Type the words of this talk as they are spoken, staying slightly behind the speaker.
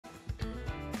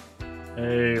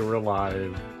Hey, we're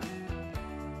live.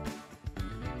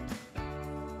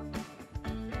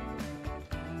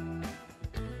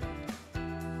 Oh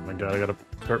my god, I gotta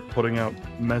start putting out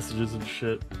messages and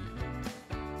shit.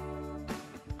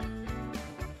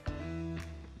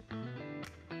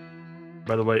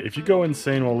 By the way, if you go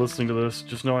insane while listening to this,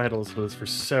 just know I had to listen to this for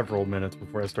several minutes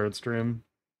before I started stream.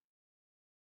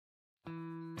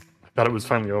 I thought it was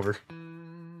finally over.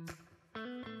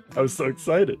 I was so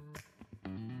excited.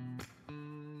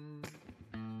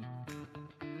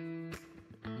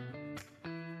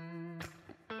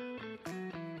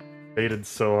 Baited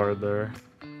so hard there.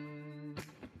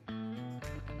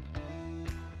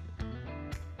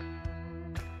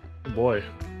 Oh boy.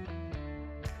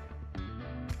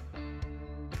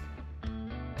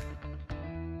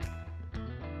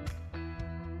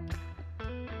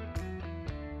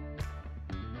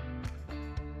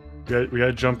 We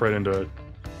gotta jump right into it.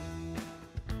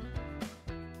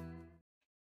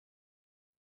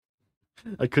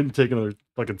 I couldn't take another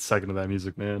fucking second of that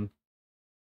music, man.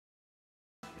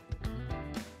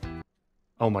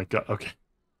 Oh my god, okay.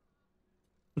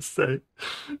 Let's say.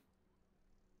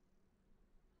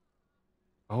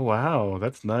 Oh wow,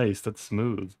 that's nice, that's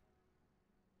smooth.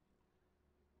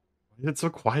 Why is it so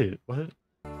quiet? What?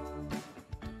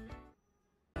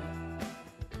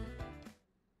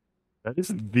 That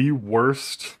is the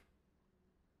worst.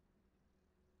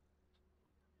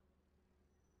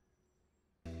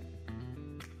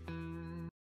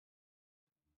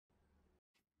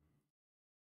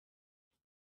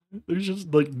 There's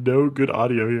just like no good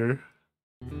audio here.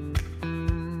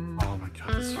 Oh my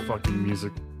god, this fucking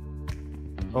music.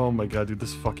 Oh my god, dude,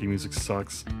 this fucking music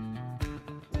sucks.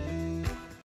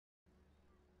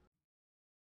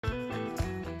 There's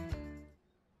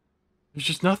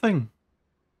just nothing.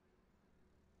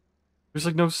 There's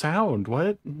like no sound.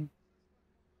 What?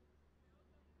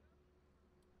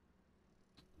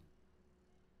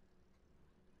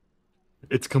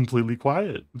 It's completely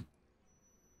quiet. I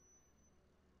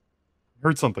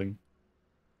heard something.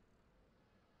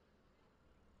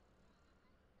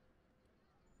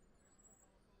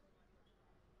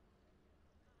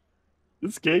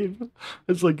 This game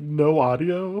has like no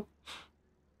audio.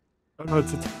 Oh no,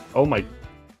 it's oh my,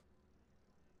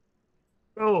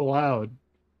 so loud.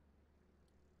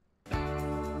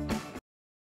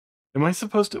 Am I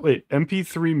supposed to wait,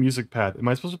 MP3 music path? Am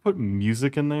I supposed to put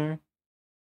music in there?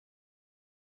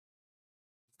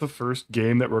 The first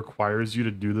game that requires you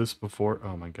to do this before.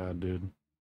 Oh my god, dude.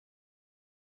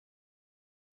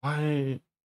 Why?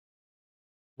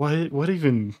 What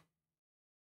even?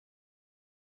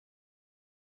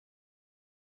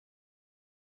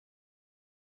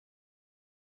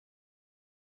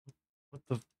 What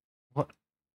the? What?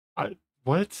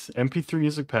 What? MP3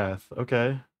 music path.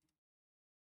 Okay.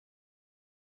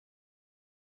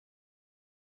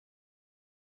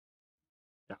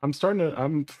 I'm starting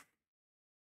to.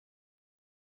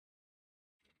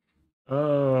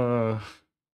 Uh.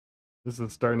 This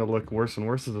is starting to look worse and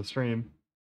worse as a stream.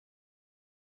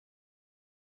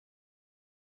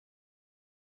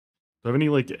 Do I have any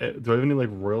like? Do I have any like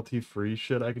royalty free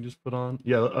shit I can just put on?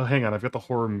 Yeah. Hang on. I've got the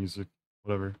horror music.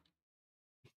 Whatever.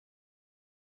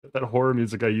 That horror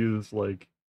music I used like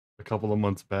a couple of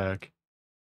months back.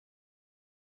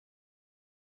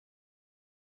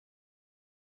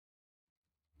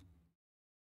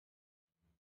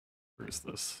 Where is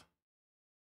this?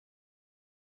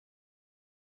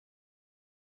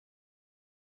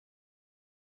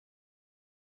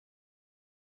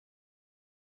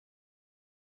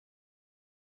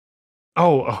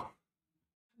 Oh.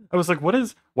 I was like, what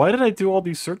is? Why did I do all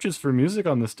these searches for music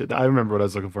on this? I remember what I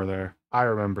was looking for there. I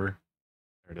remember.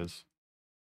 There it is.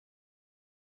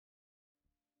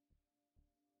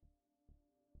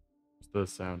 What's the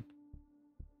sound?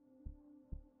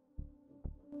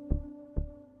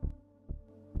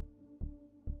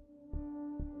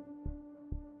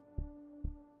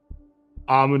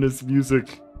 Ominous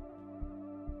music.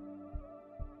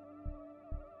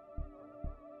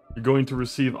 You're going to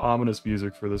receive ominous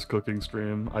music for this cooking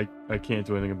stream. I can't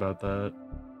do anything about that.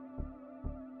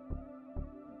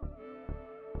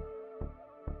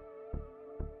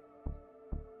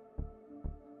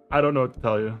 I don't know what to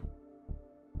tell you.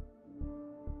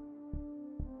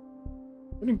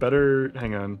 Any better?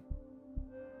 Hang on.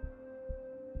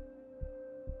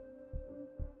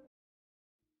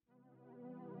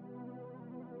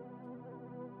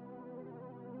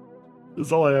 This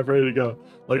is all I have ready to go.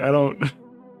 Like, I don't.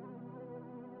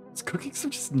 Does cooking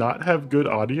sim just not have good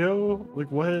audio? Like,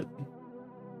 what?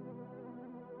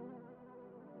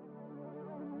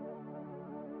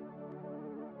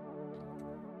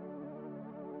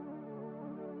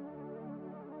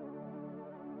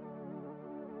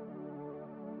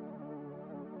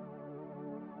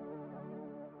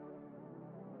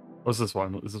 What's this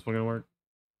one? Is this one gonna work?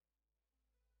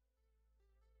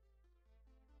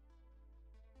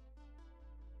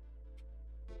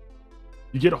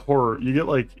 You get horror. You get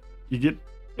like, you get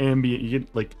ambient. You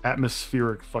get like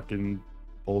atmospheric fucking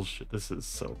bullshit. This is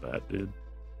so bad, dude.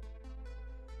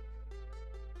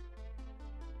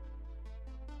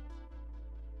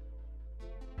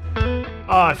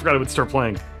 Ah, I forgot I would start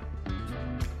playing.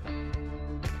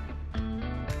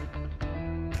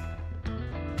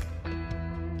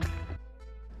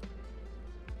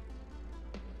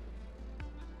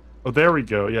 Oh, there we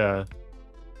go. Yeah.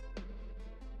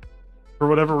 For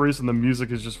whatever reason, the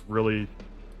music is just really...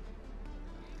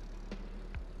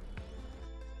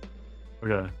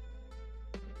 Okay.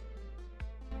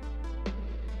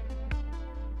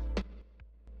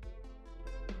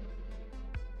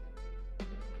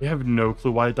 I have no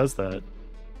clue why it does that.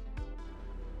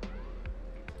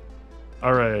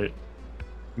 Alright.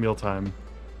 Mealtime.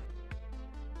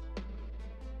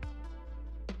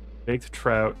 Baked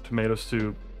trout, tomato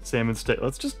soup, salmon steak.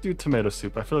 Let's just do tomato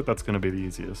soup. I feel like that's going to be the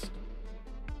easiest.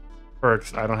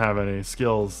 Perks, I don't have any.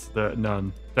 Skills,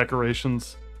 none.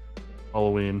 Decorations,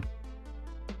 Halloween.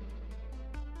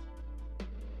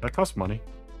 That costs money.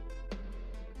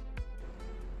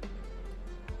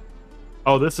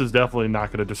 Oh, this is definitely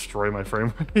not going to destroy my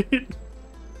frame rate.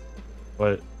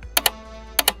 But...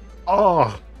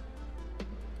 Oh!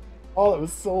 Oh, that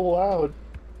was so loud.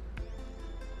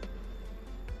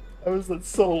 That's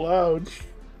so loud.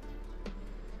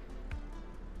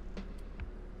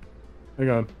 Hang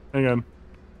on. Hang on.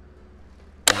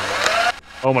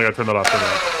 Oh my god, turn that off. Turn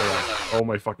that off. Turn that off. Oh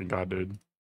my fucking god, dude.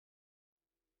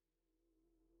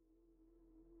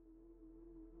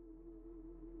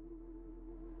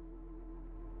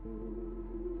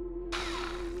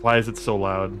 Why is it so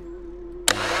loud?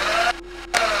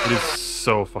 It is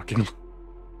so fucking...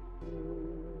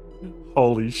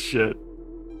 Holy shit.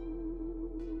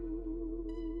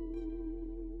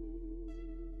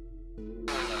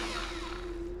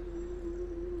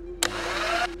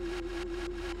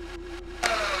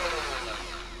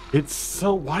 It's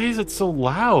so... Why is it so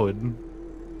loud?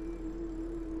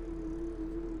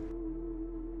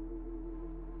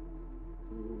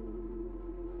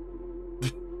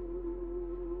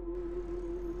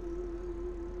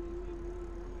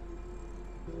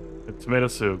 Tomato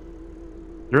soup.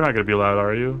 You're not gonna be loud,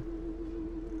 are you?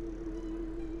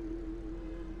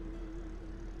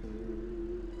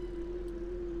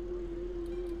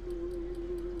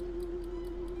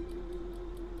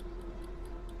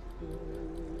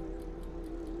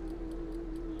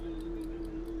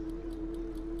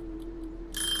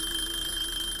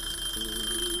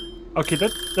 Okay,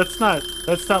 that's not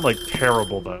like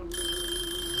terrible though.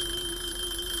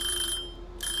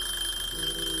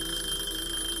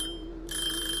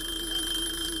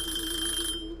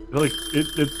 Like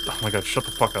oh my god, shut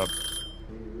the fuck up.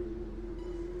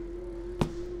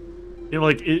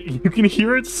 You can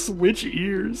hear it switch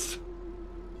ears.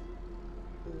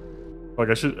 Like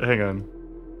I should hang on.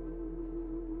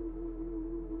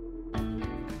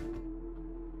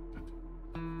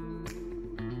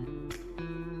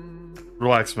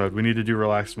 Relax mode. We need to do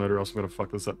relax mode or else I'm gonna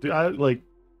fuck this up. Dude,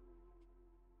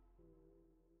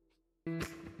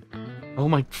 oh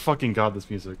my fucking god, this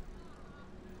music.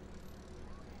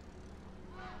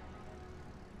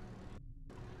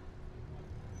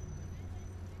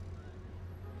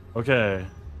 Okay.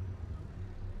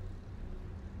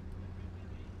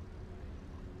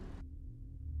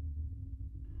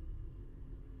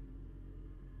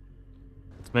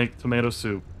 Let's make tomato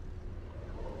soup.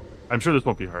 I'm sure this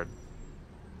won't be hard.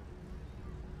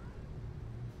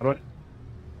 How do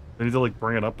I need to like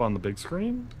bring it up on the big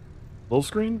screen? Little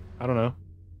screen? I don't know.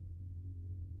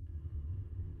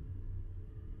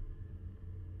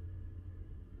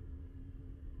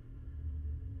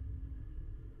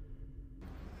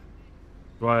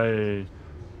 Do I... Okay,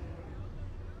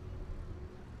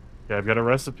 I've got a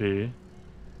recipe.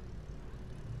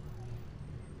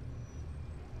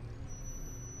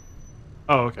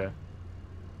 Oh, okay.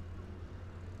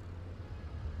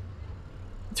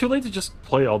 Too late to just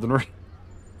play Elden Ring.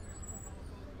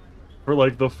 For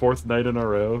like the 4th night in a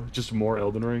row. Just more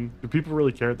Elden Ring. Do people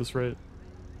really care at this rate?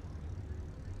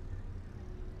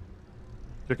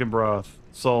 Chicken broth,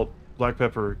 salt, black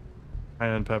pepper,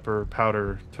 cayenne pepper,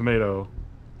 powder, tomato,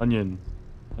 onion.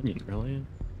 Onion, really?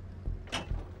 How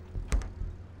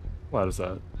loud is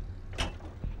that?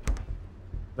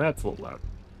 That's a little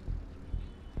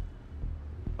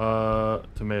loud.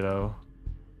 Tomato.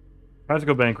 I have to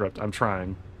go bankrupt. I'm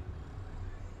trying.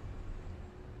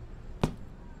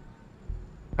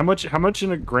 How much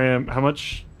in a gram? How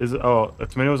much is it? Oh, a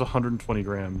tomato is 120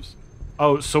 grams.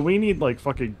 Oh, so we need like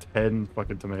fucking 10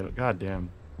 fucking tomato. God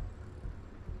damn.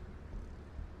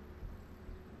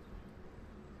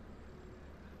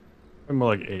 I'm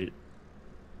more like 8.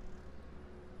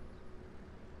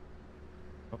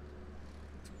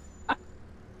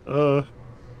 Uh,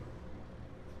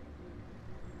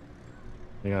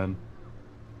 hang on.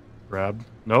 Grab.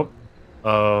 Nope.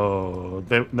 Oh,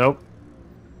 nope.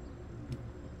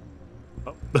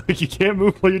 Oh, you can't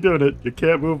move while you're doing it. You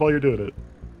can't move while you're doing it.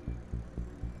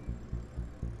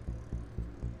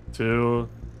 2,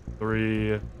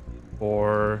 3,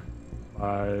 4,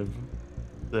 5,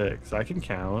 6. I can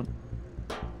count.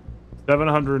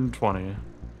 720.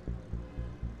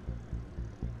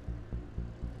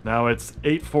 Now it's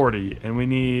 840, and we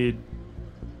need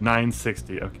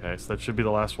 960. Okay, so that should be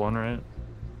the last one, right?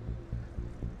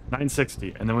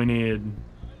 960, and then we need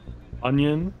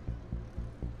onion.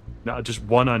 No, just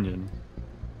one onion.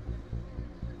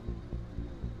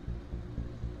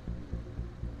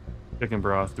 Chicken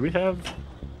broth. Do we have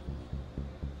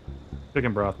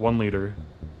chicken broth? 1 liter.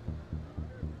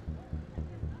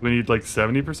 We need like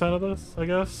 70% of this, I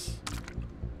guess.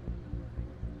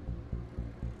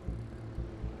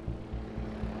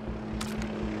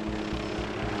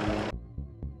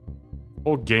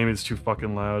 Whole game is too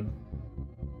fucking loud.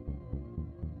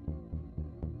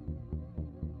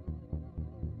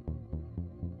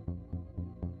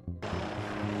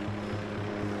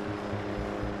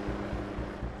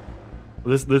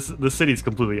 This city's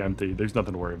completely empty. There's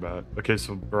nothing to worry about. Okay,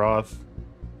 so broth,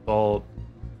 salt,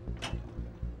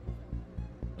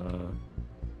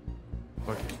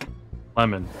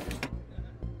 lemon,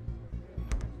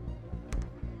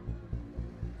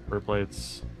 pepper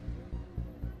plates,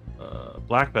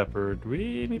 black pepper. Do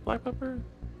we need black pepper?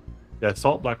 Yeah,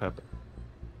 salt, black pepper.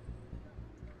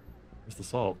 Where's the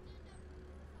salt?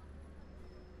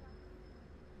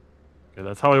 Okay,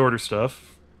 that's how I order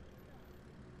stuff.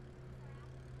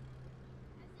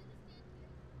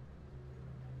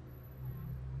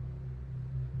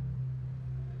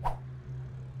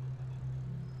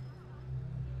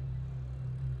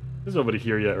 There's nobody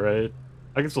here yet, right?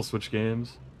 I can still switch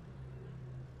games.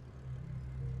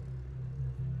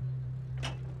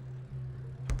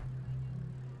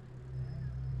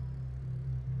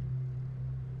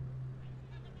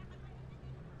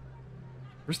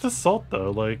 Where's the salt,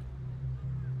 though? Like...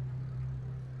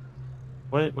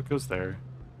 What goes there?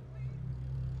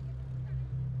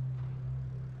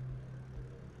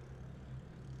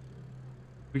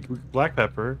 Black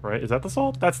pepper, right? Is that the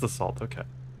salt? That's the salt, okay.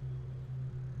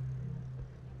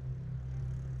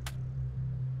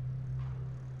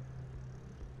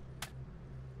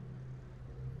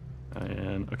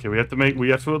 And okay, we have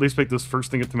to at least make this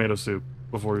first thing of tomato soup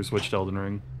before we switch to Elden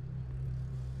Ring.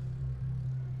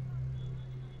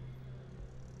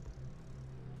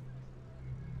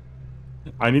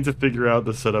 I need to figure out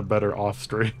the setup better off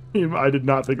stream. I did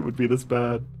not think it would be this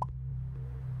bad.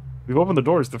 We've opened the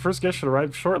doors. The first guest should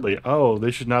arrive shortly. Oh,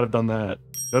 they should not have done that.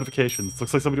 Notifications.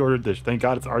 Looks like somebody ordered a dish. Thank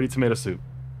God it's already tomato soup.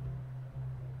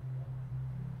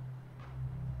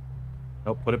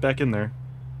 Nope, put it back in there.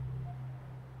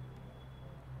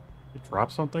 Did it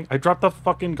drop something? I dropped the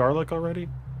fucking garlic already?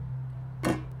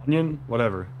 Onion?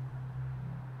 Whatever.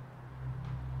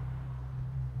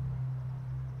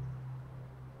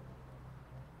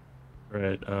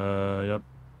 Right, yep.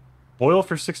 Boil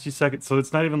for 60 seconds, so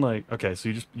it's not even like... Okay, so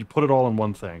you put it all in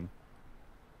one thing.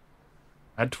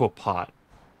 Add to a pot.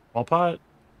 Small pot?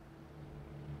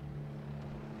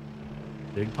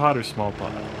 Big pot or small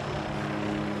pot?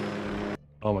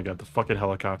 Oh my god, the fucking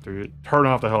helicopter. Turn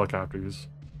off the helicopters.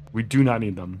 We do not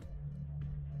need them.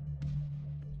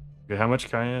 Okay, how much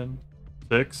cayenne?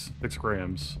 6? 6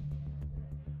 grams.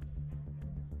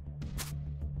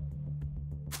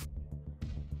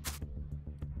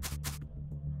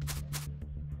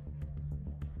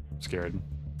 I'm scared.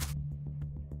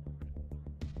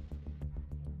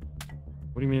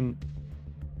 What do you mean?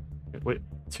 Wait,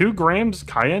 2 grams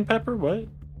cayenne pepper? What?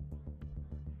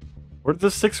 Where did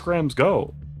the 6 grams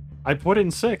go? I put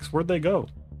in 6. Where'd they go?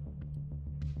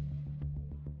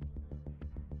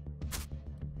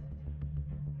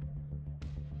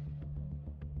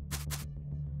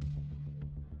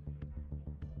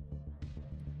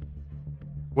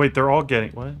 Wait, they're all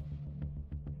getting... What?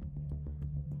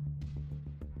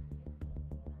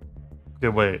 Okay,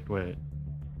 wait.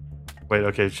 Wait,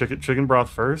 okay, chicken broth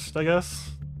first, I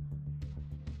guess?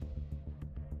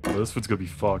 Oh, this food's gonna be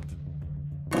fucked.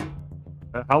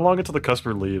 How long until the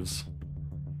customer leaves?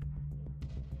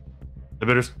 They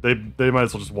might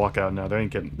as well just walk out now. They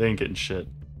ain't getting shit.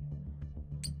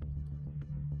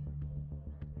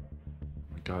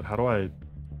 Oh my god, how do I...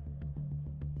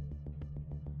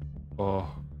 Oh.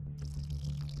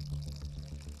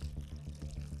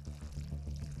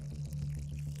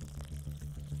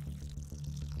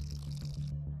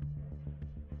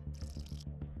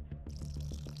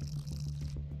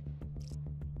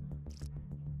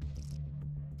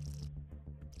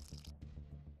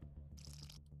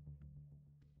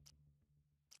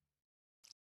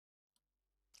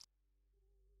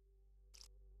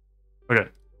 Okay.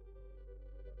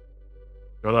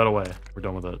 Throw that away. We're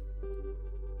done with it.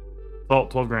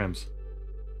 Salt, 12 grams.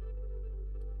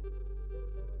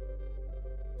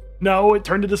 No, it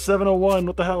turned into 701.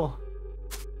 What the hell?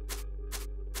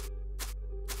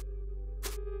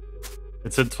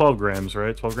 It said 12 grams,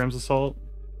 right? 12 grams of salt?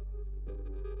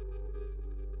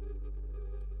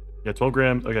 Yeah, 12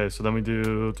 grams. Okay, so then we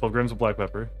do 12 grams of black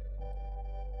pepper.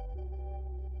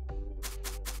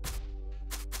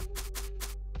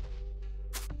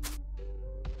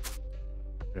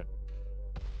 Okay.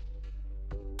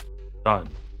 Done.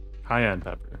 Cayenne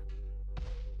pepper.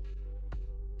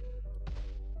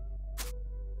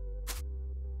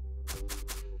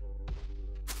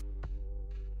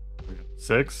 Okay.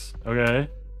 6. Okay.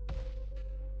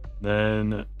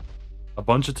 Then a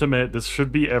bunch of tomato. This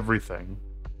should be everything.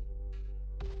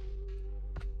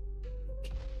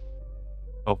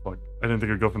 Oh fuck. I didn't think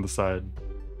it'd go from the side.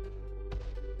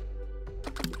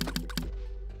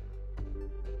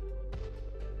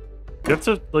 You have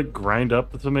to, like, grind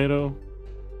up the tomato.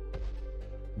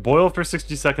 Boil for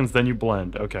 60 seconds, then you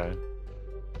blend. Okay.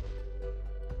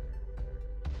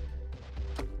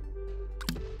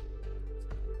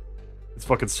 It's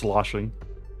fucking sloshing.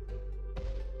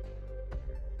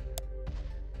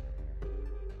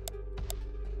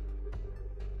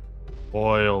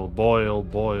 Boil, boil,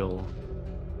 boil.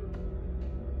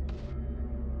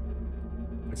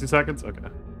 60 seconds? Okay.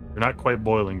 You're not quite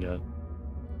boiling yet.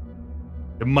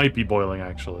 It might be boiling,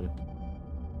 actually.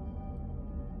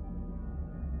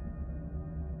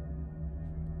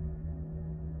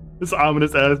 This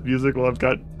ominous ass music while I've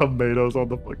got tomatoes on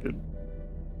the fucking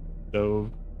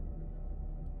stove.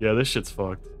 Yeah, this shit's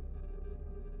fucked.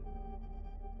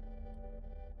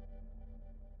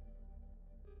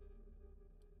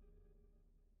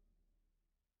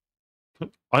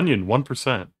 Onion,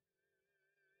 1%.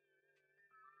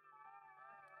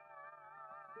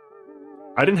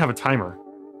 I didn't have a timer.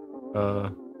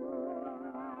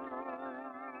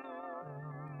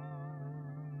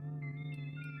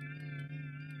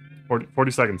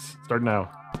 40 seconds. Start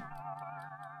now.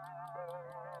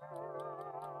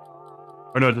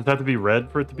 Or no, does it have to be red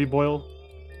for it to be boil?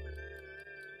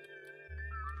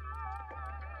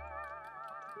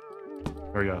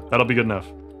 There we go. That'll be good enough.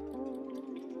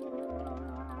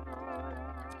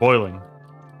 It's boiling.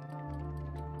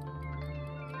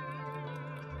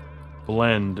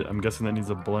 Blend. I'm guessing that needs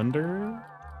a blender?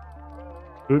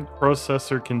 Food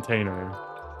processor container.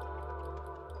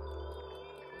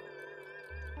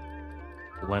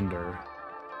 Blender.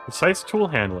 Precise tool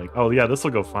handling. Oh yeah, this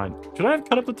will go fine. Should I have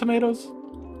cut up the tomatoes?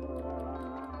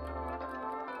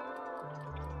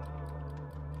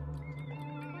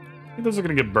 I think those are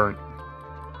gonna get burnt.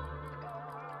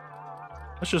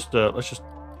 Let's just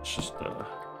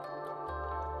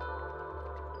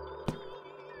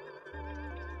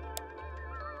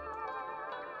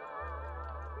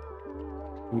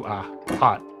Ooh, ah,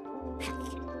 hot.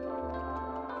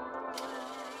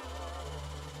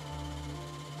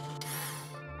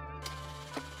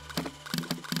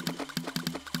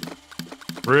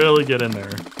 Really get in there.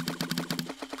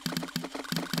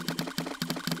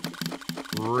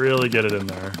 Really get it in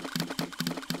there.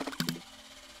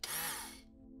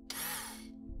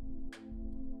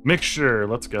 Mixture,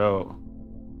 let's go.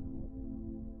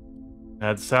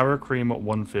 Add sour cream at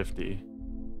 150.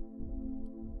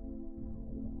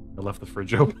 I left the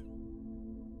fridge open.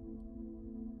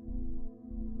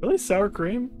 Really? Sour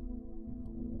cream?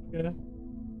 Yeah.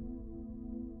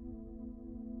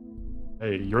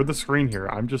 Hey, you're the screen here.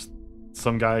 I'm just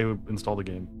some guy who installed the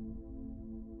game.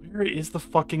 Where is the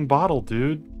fucking bottle,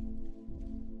 dude?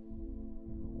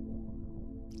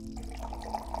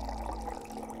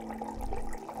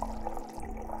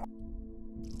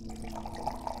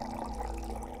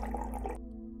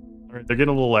 Alright, they're getting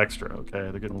a little extra, okay?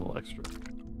 They're getting a little extra.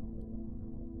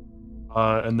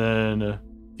 And then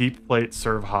deep plate,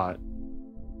 serve hot.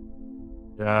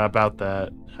 Yeah, about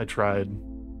that. I tried.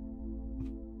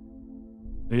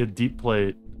 I need a deep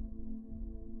plate.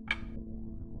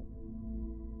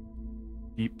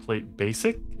 Deep plate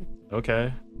basic?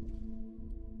 Okay.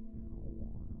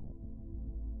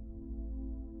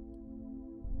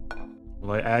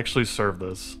 Will I actually serve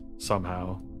this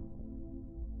somehow?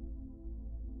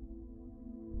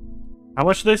 How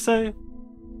much did they say?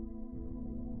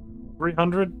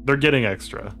 300? They're getting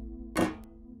extra.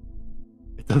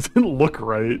 It doesn't look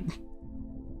right.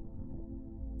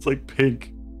 It's like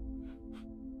pink.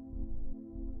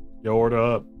 Yo, order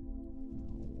up.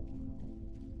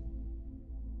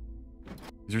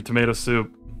 Here's your tomato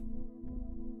soup.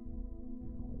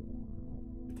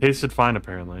 It tasted fine,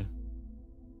 apparently.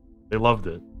 They loved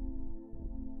it.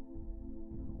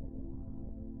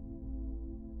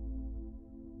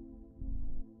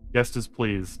 Guest is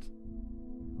pleased.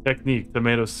 Technique,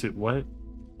 tomato soup. What?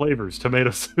 Flavors,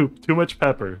 tomato soup. Too much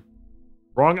pepper.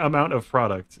 Wrong amount of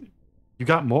product. You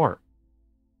got more.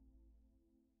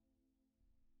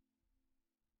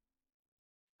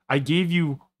 I gave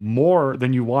you more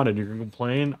than you wanted. You're gonna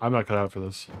complain? I'm not cut out for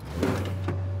this.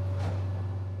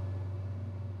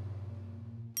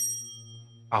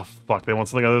 Oh, fuck. They want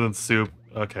something other than soup.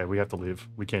 Okay, we have to leave.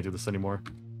 We can't do this anymore.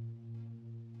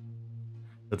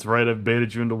 That's right. I've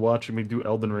baited you into watching me do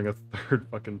Elden Ring a third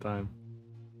fucking time.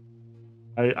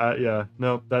 Yeah.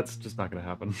 No, that's just not gonna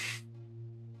happen.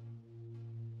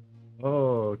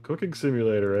 Oh, cooking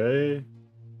simulator, eh?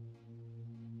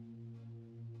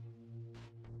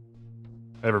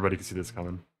 Everybody can see this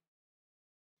coming.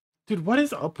 Dude, what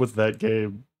is up with that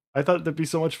game? I thought that'd be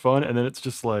so much fun, and then it's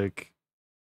just like...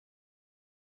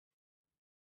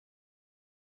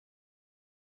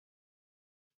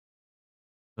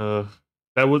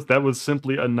 that was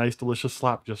simply a nice, delicious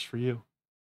slap just for you.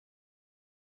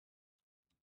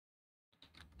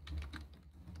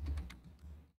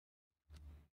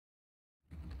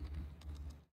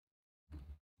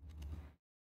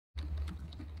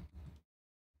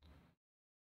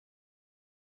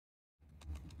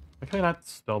 Why can I not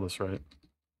spell this right?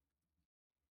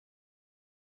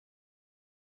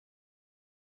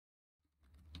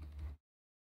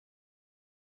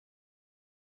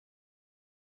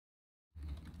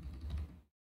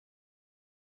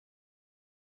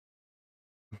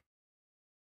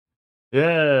 Yeah,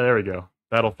 there we go.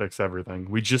 That'll fix everything.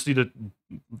 We just need to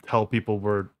tell people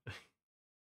we're...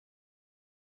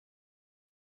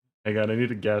 Hang on, I need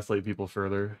to gaslight people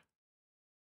further.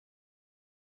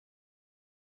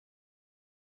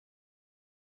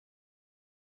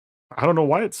 I don't know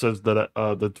why it says that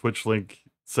the Twitch link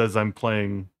says I'm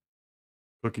playing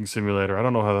Cooking Simulator. I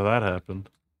don't know how that happened.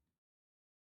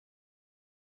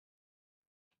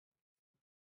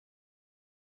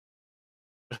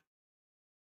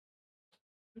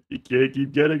 You can't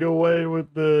keep getting away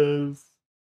with this.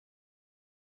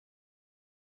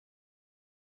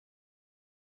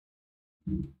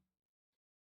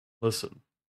 Listen.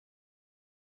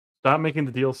 Stop making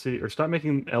the DLC, or stop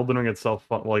making Elden Ring itself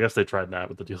fun. Well, I guess they tried that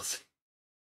with the DLC.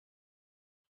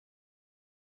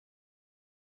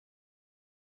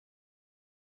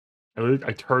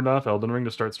 I turned off Elden Ring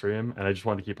to start stream, and I just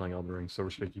wanted to keep playing Elden Ring, so we're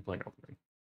just gonna keep playing Elden Ring.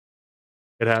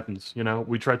 It happens, you know?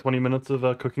 We tried 20 minutes of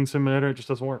Cooking Simulator, it just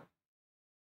doesn't work.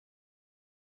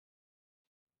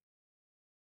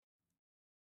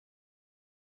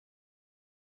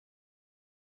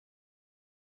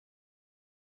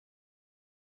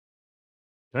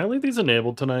 Can I leave these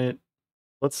enabled tonight?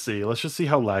 Let's see. Let's just see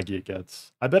how laggy it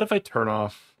gets. I bet if I turn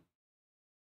off...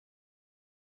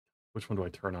 Which one do I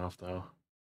turn off, though?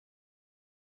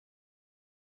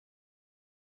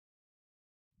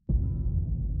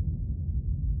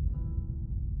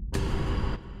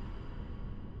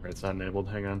 Alright, it's not enabled.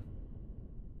 Hang on.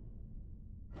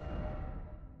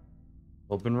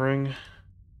 Elden Ring.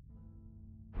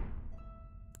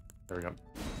 There we go.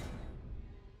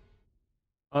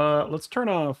 Let's turn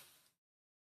off...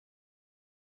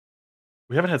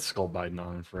 We haven't had Skull Biden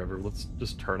on in forever. Let's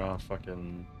just turn off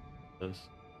fucking this.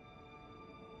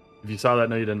 If you saw that,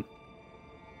 no you didn't.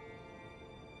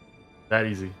 That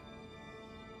easy.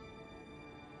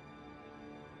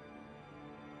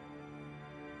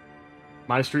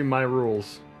 My stream, my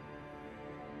rules.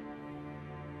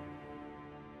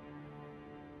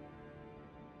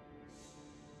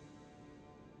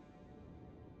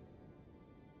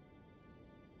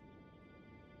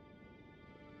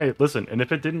 Hey, listen, and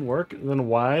if it didn't work, then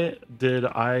why did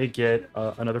I get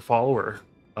another follower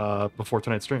before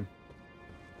tonight's stream?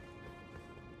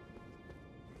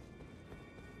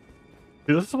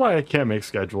 See, this is why I can't make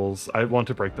schedules. I want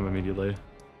to break them immediately.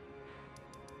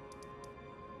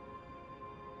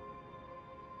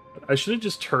 I should have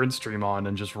just turned stream on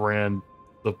and just ran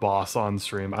the boss on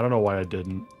stream. I don't know why I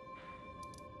didn't.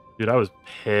 Dude, I was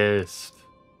pissed.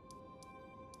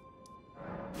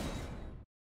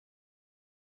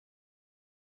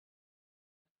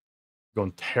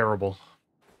 Going terrible.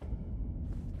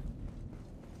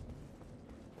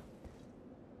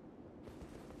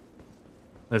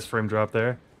 Nice frame drop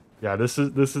there. Yeah, this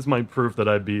is my proof that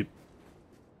I beat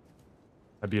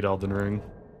I beat Elden Ring.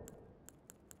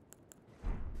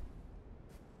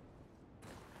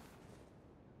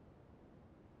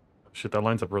 Shit, that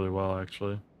lines up really well,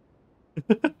 actually.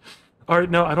 Alright,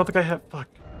 no, I don't think I have... Fuck.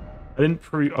 I didn't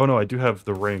pre... Oh, no, I do have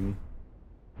the ring.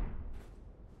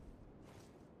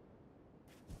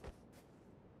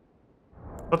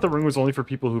 I thought the ring was only for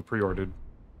people who pre-ordered.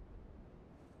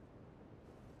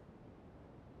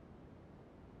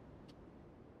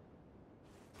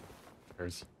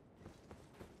 There's...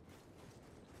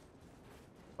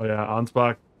 Oh, yeah,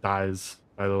 Ansbach dies,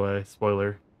 by the way.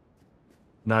 Spoiler.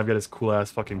 Now I've got his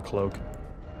cool-ass fucking cloak.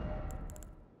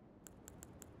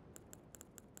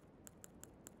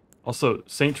 Also,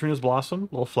 St. Trina's Blossom,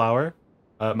 little flower.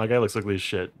 My guy looks ugly as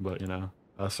shit, but, you know.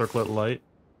 Circlet Light.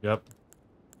 Yep.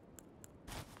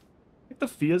 I think the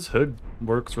Fia's hood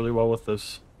works really well with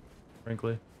this,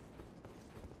 frankly.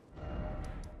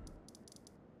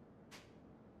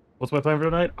 What's my plan for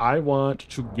tonight? I want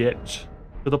to get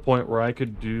to the point where I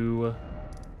could do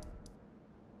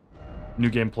New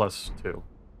Game Plus 2.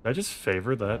 Did I just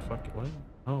favor that fucking what?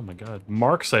 Oh my god.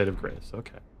 Mark Site of Grace.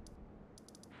 Okay.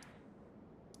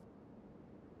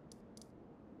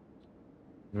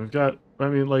 We've got, I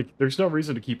mean, like, there's no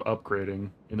reason to keep upgrading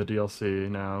in the DLC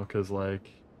now, because, like,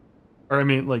 or I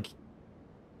mean, like, you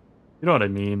know what I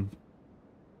mean.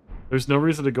 There's no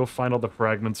reason to go find all the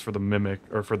fragments for the Mimic,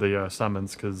 or for the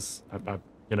summons, because,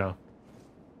 you know,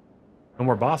 no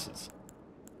more bosses.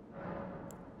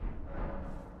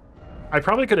 I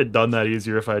probably could have done that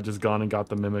easier if I had just gone and got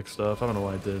the Mimic stuff. I don't know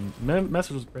why I did.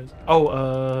 Message was praised.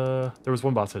 Oh, there was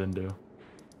one boss I didn't do.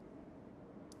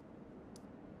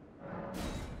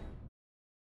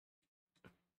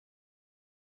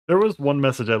 There was one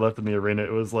message I left in the arena.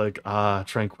 It was like,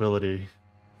 tranquility.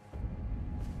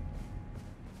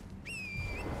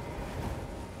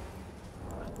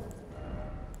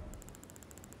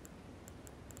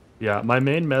 Yeah, my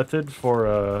main method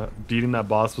for beating that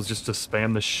boss was just to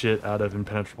spam the shit out of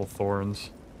impenetrable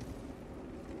thorns.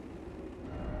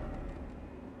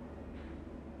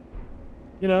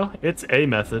 You know, it's a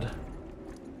method.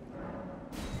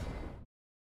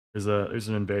 There's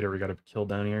an invader we gotta kill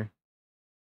down here.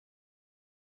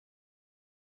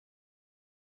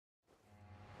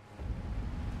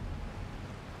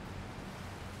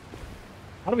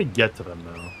 How do we get to them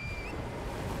though?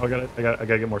 Oh, I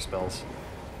gotta get more spells.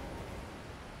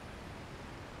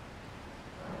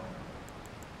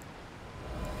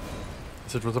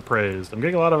 Message was appraised. I'm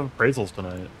getting a lot of appraisals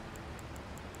tonight.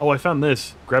 Oh, I found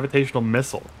this gravitational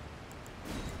missile,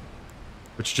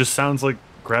 which just sounds like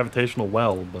gravitational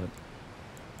well, but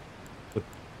with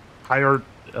higher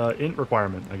int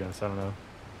requirement, I guess. I don't know.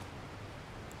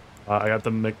 I got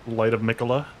the Light of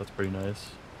Mikola. That's pretty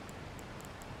nice.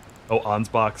 Oh,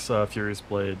 Ansbach's Furious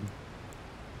Blade.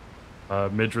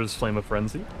 Midra's Flame of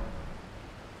Frenzy.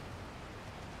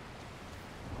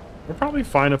 We're probably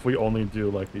fine if we only do,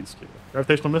 like, these two.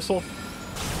 Gravitational Missile.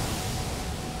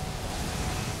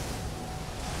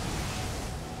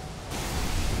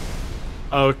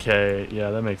 Okay, yeah,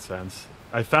 that makes sense.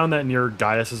 I found that near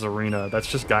Gaius's arena. That's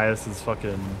just Gaius's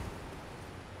fucking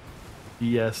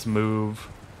BS move.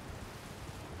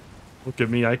 Look at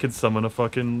me, I could summon a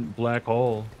fucking black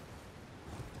hole.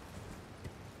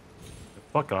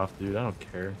 Fuck off, dude, I don't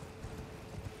care.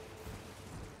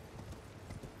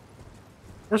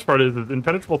 Worst part is that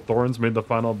Impenetrable Thorns made the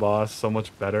final boss so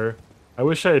much better. I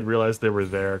wish I had realized they were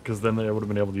there, because then I would have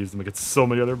been able to use them against so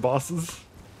many other bosses.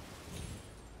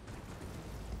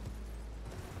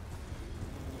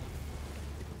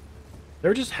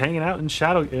 They're just hanging out in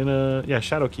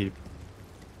Shadowkeep.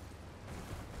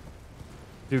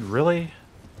 Dude, really?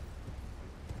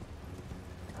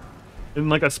 In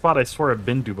like a spot I swear I've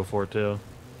been to before too.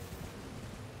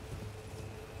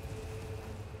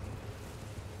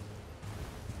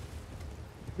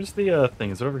 Where's the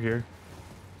thing? Is it over here?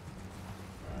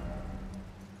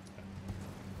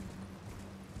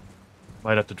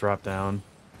 Might have to drop down.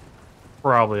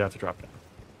 Probably have to drop down.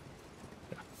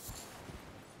 Yeah.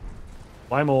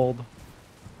 Fly mold.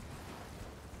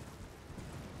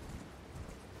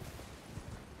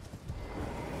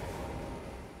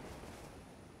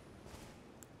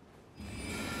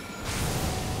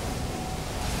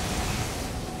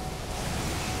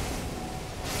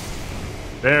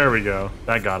 There we go.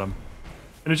 That got him.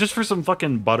 And it's just for some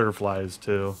fucking butterflies,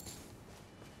 too.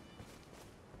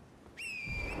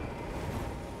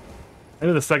 I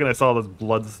knew the second I saw those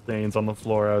blood stains on the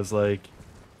floor, I was like,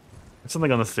 there's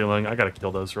something on the ceiling. I gotta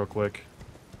kill those real quick.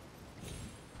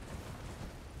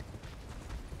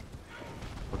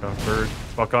 Fuck off, bird.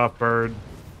 Fuck off, bird.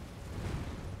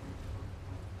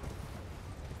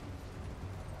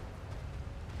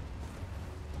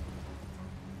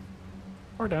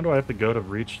 far down do I have to go to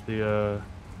reach the,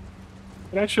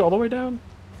 Is it actually all the way down?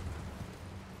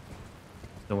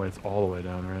 No way, it's all the way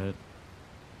down, right?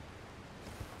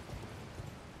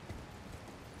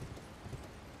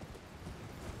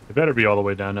 It better be all the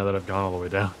way down now that I've gone all the way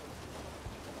down.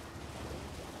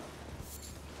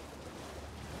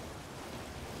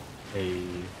 Hey.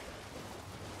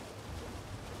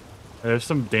 There's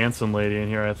some dancing lady in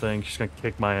here, I think. She's gonna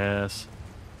kick my ass.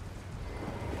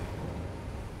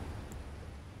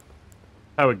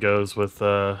 How it goes with,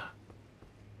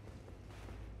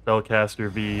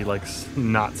 Spellcaster v, like,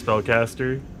 not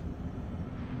Spellcaster.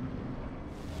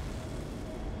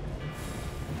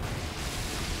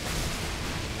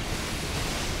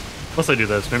 Unless I do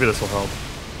this, maybe this will help.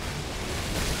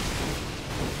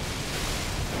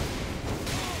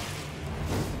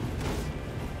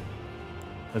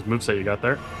 Nice moveset you got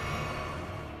there.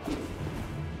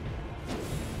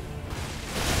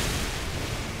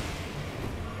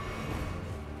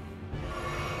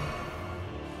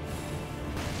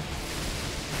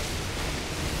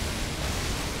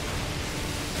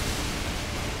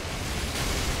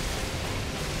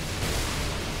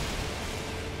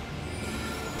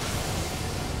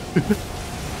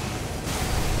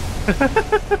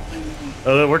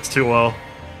 Oh, that works too well.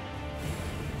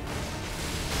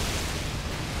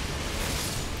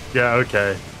 Yeah,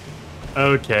 okay.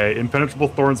 Okay, impenetrable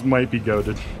thorns might be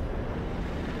goated.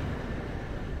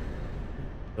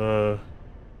 What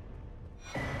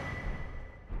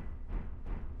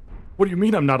do you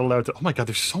mean I'm not allowed to? Oh my god,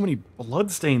 there's so many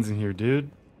blood stains in here, dude.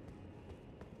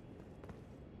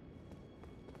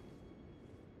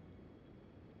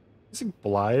 Using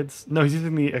Blides? No, he's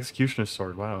using the Executioner's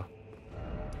Sword, wow.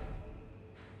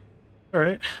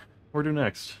 Alright, where to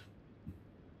next?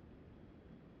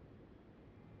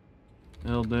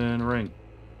 Elden Ring.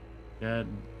 Shadow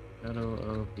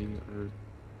of the Earth.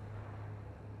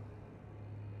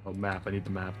 Oh, map. I need the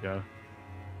map, yeah.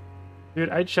 Dude,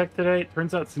 I checked today.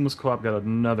 Turns out Seamless Co-op got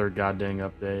another goddamn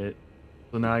update.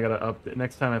 So now I gotta update.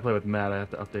 Next time I play with Matt, I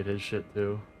have to update his shit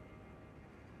too.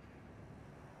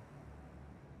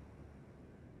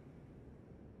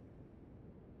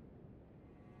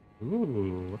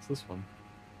 Ooh, what's this one?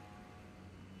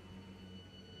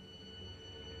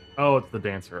 Oh, it's the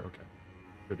dancer. Okay.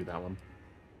 Could be that one.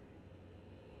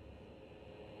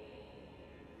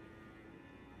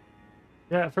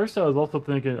 Yeah, at first I was also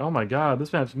thinking, oh my god,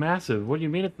 this map's massive. What do you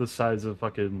mean it's the size of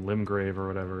fucking Limgrave or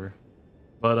whatever?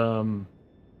 But, I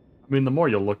mean, the more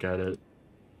you look at it, it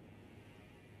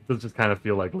does just kind of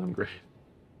feel like Limgrave.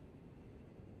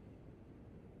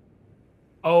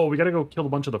 Oh, we gotta go kill a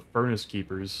bunch of the Furnace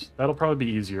Keepers. That'll probably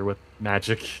be easier with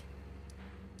magic.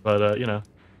 But, you know.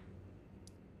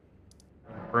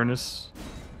 Furnace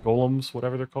Golems,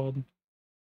 whatever they're called.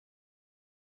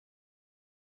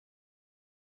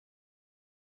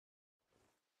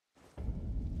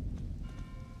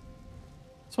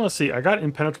 Just want to see. I got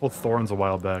Impenetrable Thorns a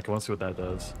while back. I want to see what that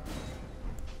does.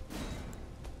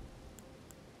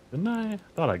 Didn't I?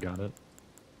 Thought I got it.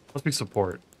 Must be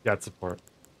support. Yeah, it's support.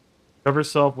 Cover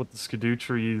yourself with the Skidoo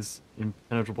Tree's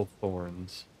Impenetrable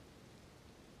Thorns.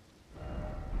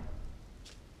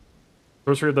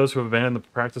 Sorcery of those who have abandoned the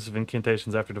practice of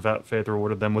incantations after devout faith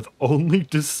rewarded them with only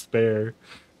despair.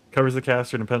 Covers the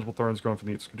caster and impenetrable thorns grown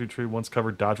from the Skidoo Tree. Once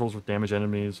covered, dodge rolls with damage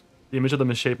enemies. The image of the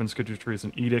misshapen Skidoo Tree is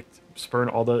an edict. Spurn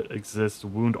all that exists.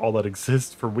 Wound all that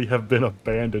exists, for we have been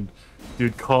abandoned.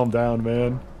 Dude, calm down,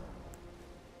 man.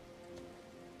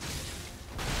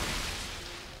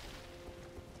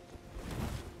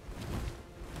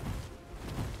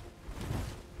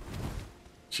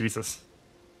 Jesus.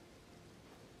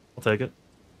 I'll take it.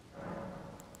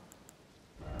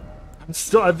 I've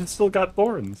still got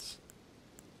thorns.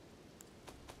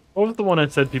 What was the one I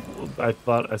said people, I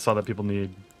thought I saw that people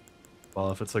need?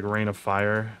 Well, if it's like Rain of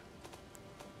Fire.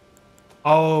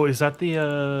 Oh, is that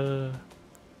the,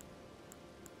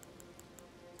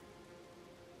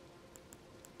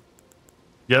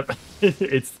 Yep,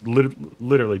 it's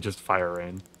literally just Fire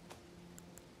Rain.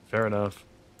 Fair enough.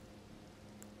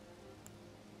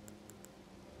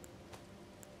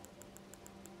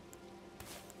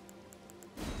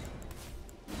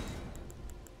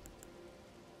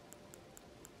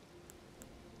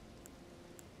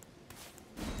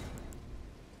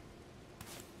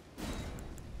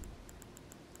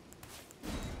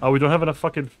 Oh, we don't have enough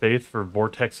fucking faith for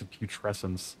Vortex of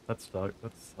Putrescence. That sucks.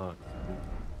 That sucks.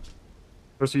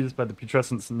 First used by the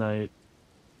Putrescent Knight.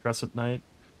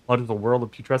 Launches a whirl of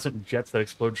putrescent jets that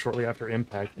explode shortly after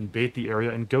impact and bathe the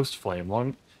area in ghost flame.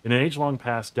 In an age long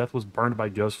past, death was burned by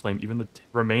ghost flame. Even the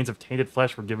remains of tainted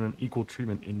flesh were given an equal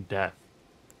treatment in death.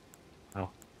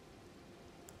 Wow.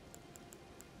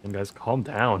 And guys, calm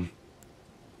down.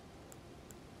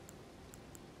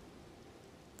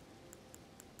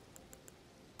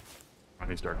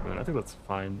 Ronnie's Dark Moon. I think that's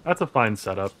fine. That's a fine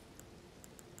setup.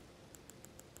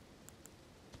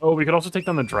 Oh, we could also take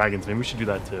down the dragons. Maybe we should do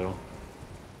that too.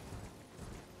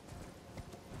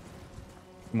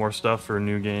 More stuff for a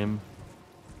new game.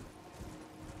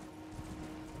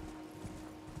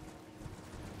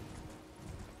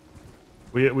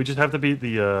 We just have to beat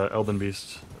the Elden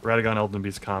Beast, Radagon Elden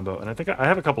Beast combo, and I think I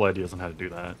have a couple ideas on how to do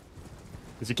that.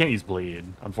 Because you can't use Bleed.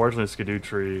 Unfortunately, Skidoo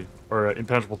Tree, or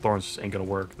Impenetrable Thorns just ain't gonna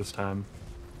work this time.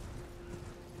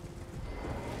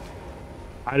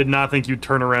 I did not think you'd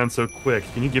turn around so quick.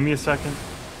 Can you give me a second?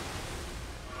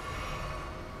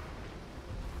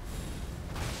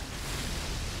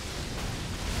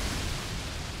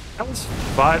 That was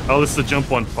 5. Oh, this is a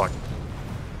jump one. Fuck.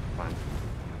 Fine.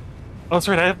 Oh, that's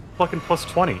right. I have fucking plus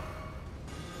 20.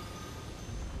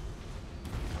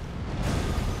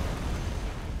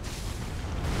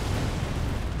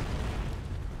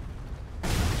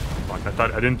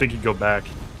 Fuck. I didn't think he'd go back.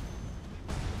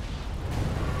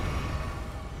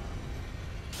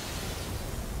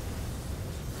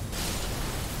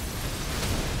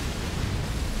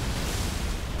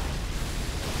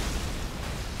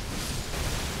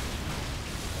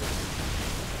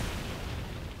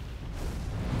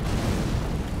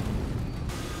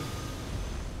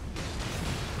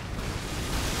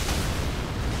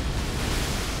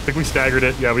 I think we staggered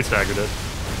it. Yeah, we staggered it.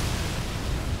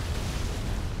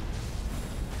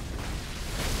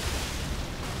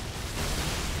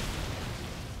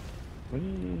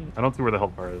 I don't see where the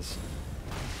health bar is.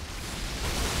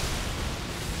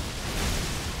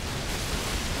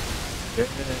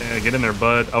 Yeah, get in there,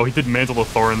 bud. Oh, he did Mantle of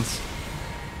Thorns.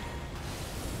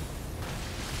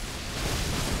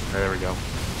 There we go.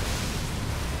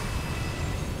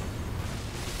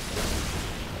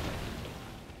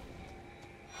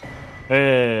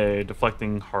 Hey,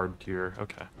 deflecting hard tier.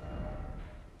 Okay.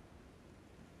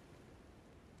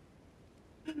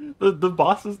 The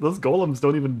bosses, those golems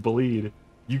don't even bleed.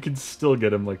 You can still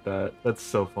get him like that. That's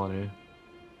so funny.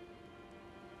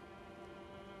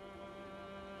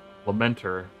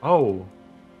 Lamenter. Oh.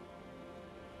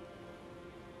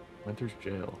 Lamenter's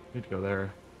jail. Need to go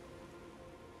there.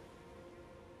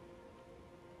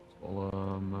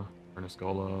 Golem. Furnace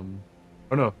Golem.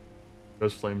 Oh no.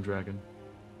 Ghost Flame Dragon.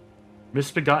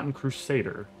 Misbegotten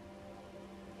Crusader.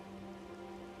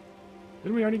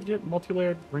 Didn't we already get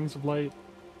multi-layered Rings of Light?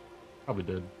 Probably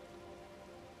did.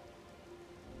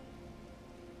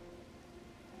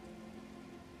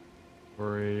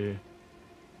 Worry.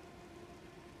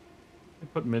 I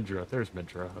put Midra. There's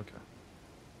Midra. Okay.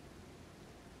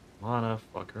 Lana,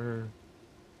 fuck her.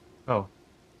 Oh.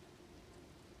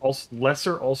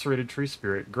 Lesser ulcerated tree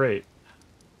spirit. Great.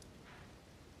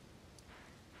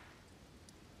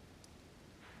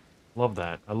 Love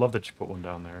that. I love that you put one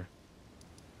down there.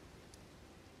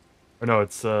 Or no,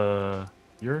 it's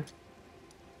you're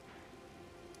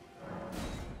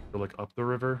like up the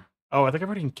river. Oh, I think I've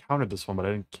already encountered this one, but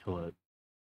I didn't kill it.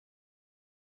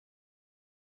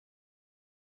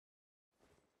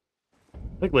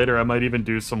 I think later I might even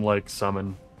do some like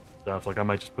summon stuff. Like I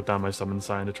might just put down my summon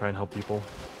sign to try and help people.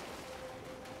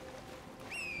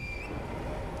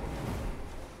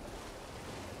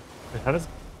 Wait, how does...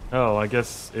 Oh, I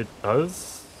guess it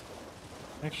does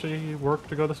actually work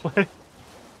to go this way?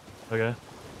 Okay.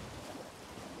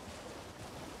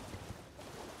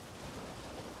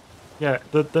 Yeah,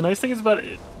 the nice thing is about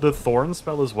it, the Thorn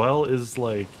spell as well is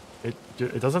like it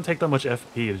doesn't take that much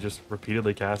FP to just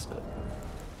repeatedly cast it,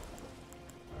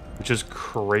 which is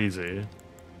crazy.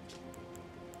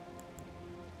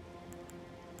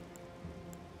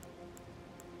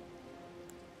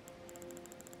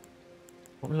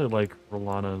 I don't really like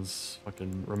Rolana's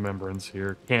fucking remembrance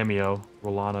here. Cameo.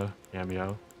 Rolana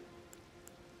cameo.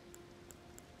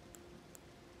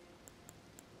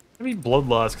 I mean blood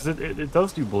loss, because it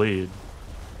does do bleed.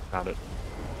 Got it.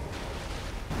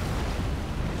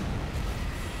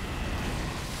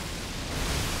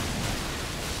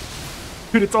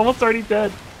 Dude, it's almost already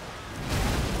dead.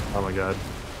 Oh my god.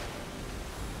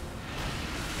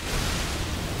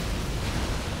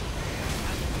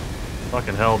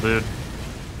 Fucking hell, dude.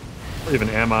 Where even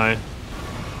am I?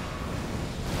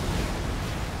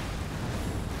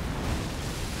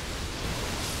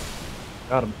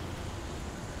 Got him.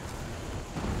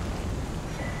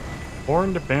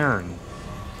 Horned Baron.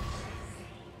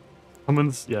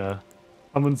 Yeah.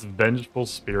 Hummon's Vengeful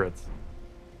Spirits.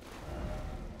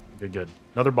 Good, good.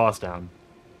 Another boss down.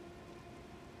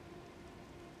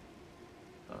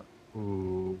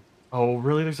 Ooh. Oh,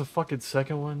 really? There's a fucking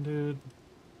second one, dude?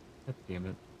 God damn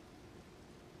it.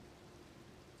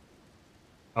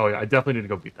 Oh yeah, I definitely need to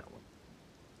go beat that one.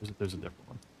 There's a different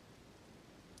one.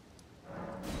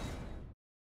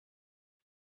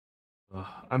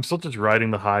 I'm still just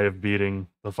riding the high of beating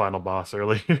the final boss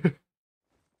early.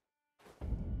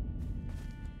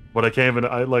 But I can't even.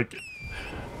 I like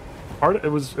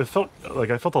it felt like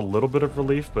I felt a little bit of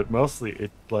relief, but mostly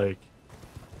it like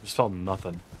just felt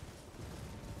nothing.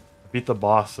 I beat the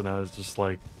boss and I was just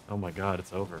like, oh my god,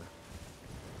 it's over.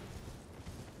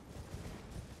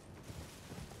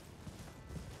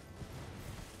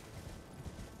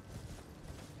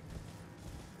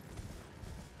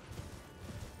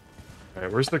 All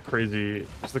right, where's the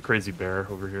crazy bear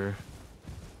over here?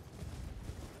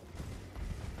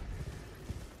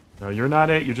 No, you're not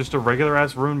it. You're just a regular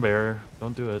ass rune bear.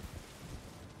 Don't do it.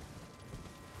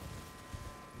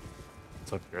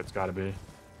 It's up here. It's got to be.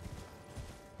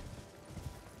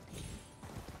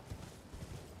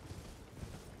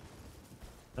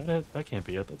 That can't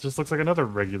be it. That just looks like another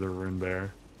regular rune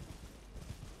bear.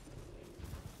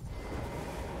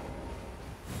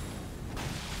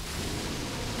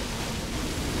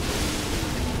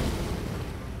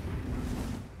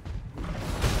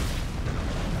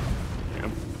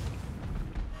 Damn.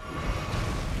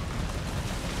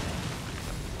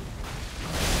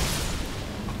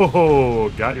 Oh,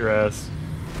 got your ass.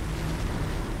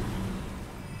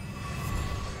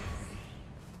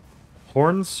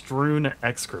 Horn-strewn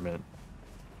excrement.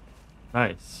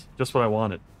 Nice. Just what I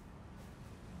wanted.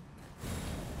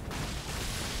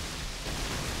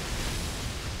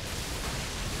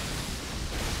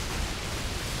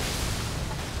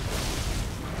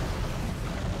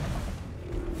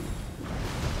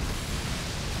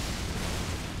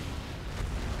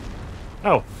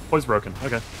 Oh, poise broken.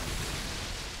 Okay.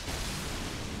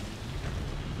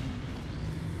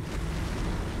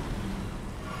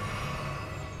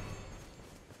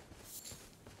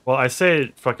 Well, I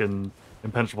say fucking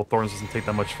Impenetrable Thorns doesn't take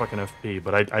that much fucking FP,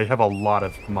 but I have a lot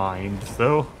of mind,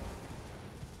 so...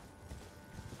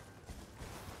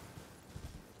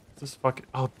 This fucking...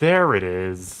 Oh, there it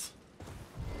is.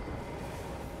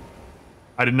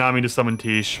 I did not mean to summon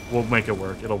Tish. We'll make it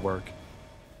work. It'll work.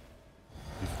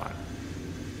 Be fine.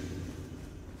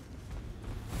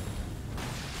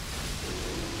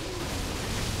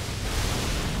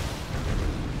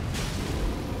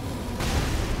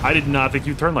 I did not think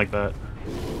you'd turn like that.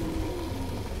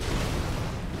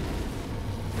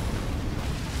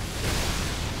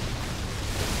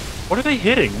 What are they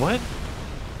hitting? What?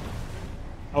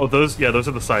 Oh, those... Yeah, those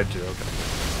are the side two. Okay.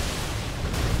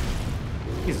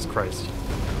 Jesus Christ.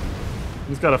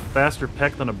 He's got a faster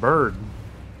peck than a bird.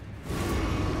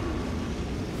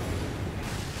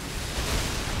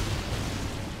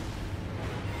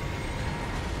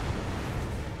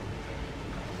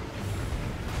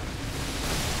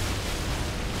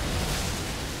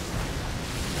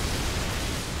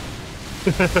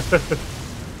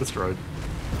 Destroyed.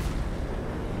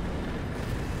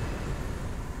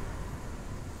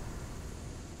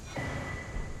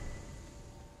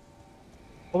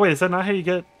 Oh wait, is that not how you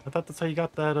get... I thought that's how you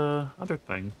got that other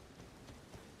thing.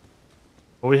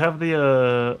 Well, we have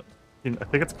the I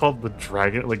think it's called the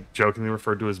dragon, like jokingly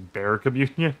referred to as bear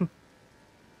communion.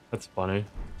 That's funny.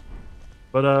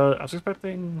 But I was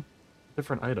expecting a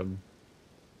different item.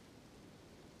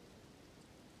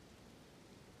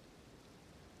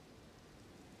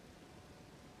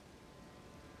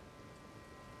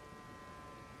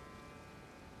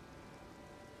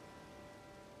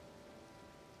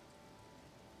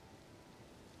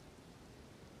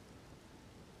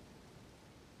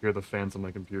 Hear the fans on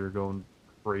my computer going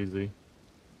crazy.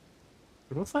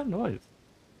 Dude, what's that noise?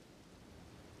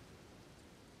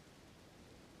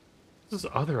 What's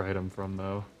this other item from,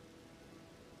 though?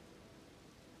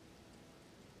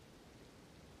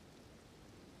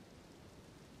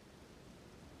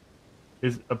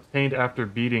 Is obtained after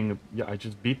beating... Yeah, I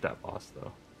just beat that boss,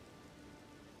 though.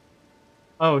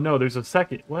 Oh, no, there's a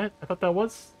second... What? I thought that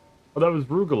was... Oh, that was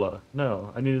Rugula.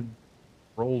 No, I needed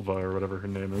Rolva, or whatever her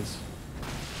name is.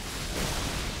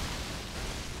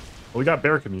 Well, we got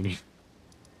bear community.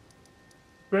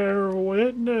 Bear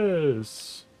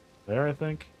witness! There, I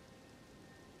think.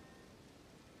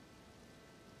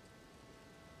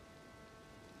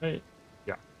 Hey,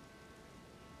 yeah.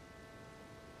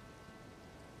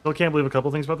 Still can't believe a couple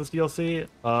things about this DLC.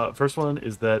 First one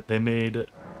is that they made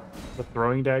the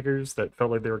throwing daggers that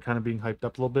felt like they were kind of being hyped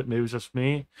up a little bit. Maybe it was just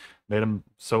me. Made them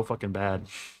so fucking bad.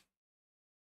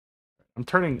 I'm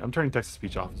turning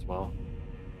text-to-speech off as well.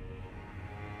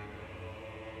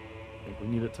 I think we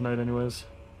need it tonight anyways.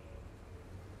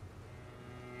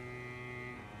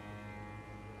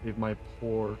 Save my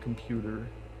poor computer.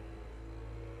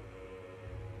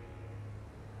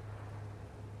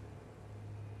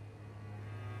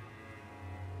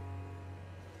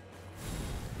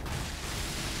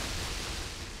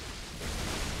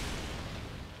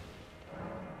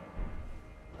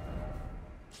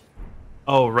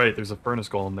 Oh, right, there's a furnace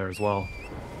golem there as well.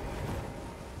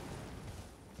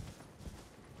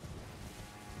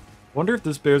 Wonder if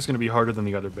this bear is going to be harder than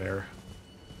the other bear.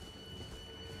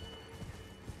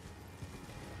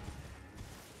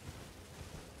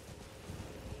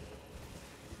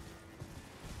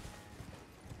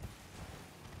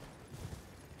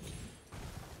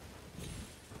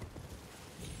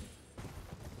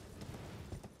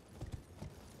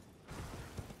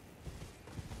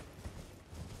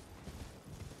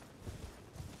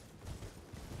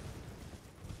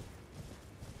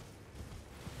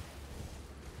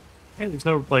 Hey, there's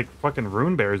no, like, fucking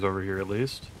rune bears over here, at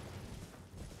least.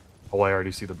 Oh, I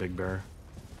already see the big bear.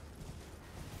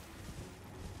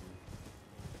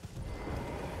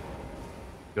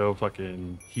 Go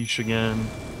fucking Heesh again.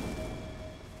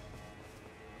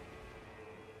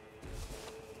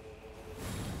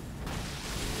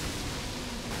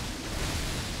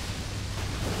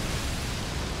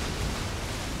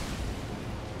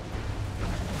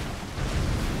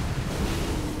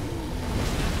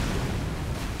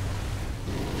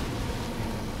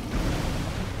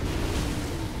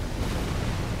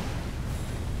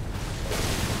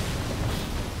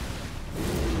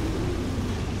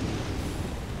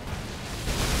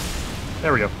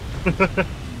 There we go.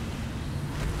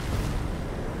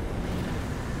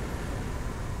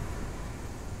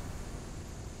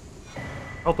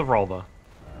 Out the Ralda.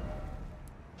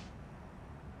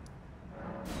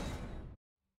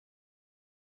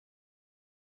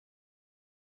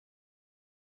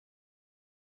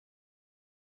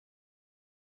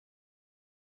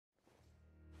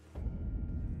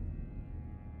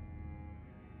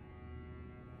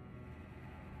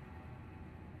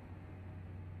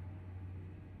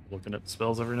 Looking at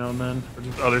spells every now and then, or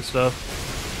just other stuff.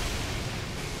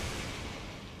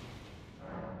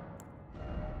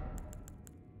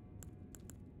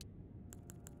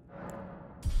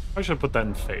 I should have put that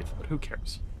in Faith, but who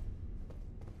cares?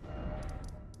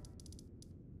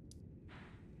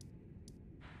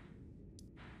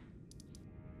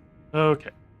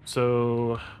 Okay,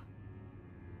 so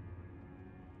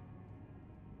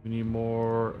we need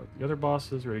more of the other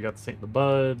bosses. We already got Saint in the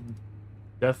Bud,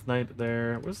 Death Knight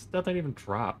there. What does Death Knight even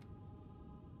drop?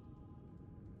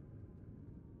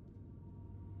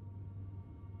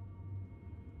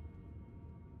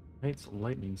 Knight's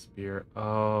Lightning Spear.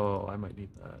 Oh, I might need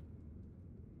that.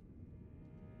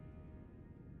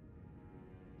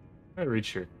 I reach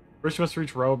here. First, you must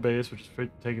reach Row Base, which is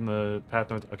taking the path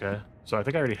north. Okay, so I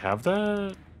think I already have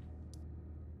that.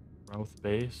 Routh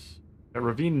Base. At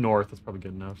Ravine North, that's probably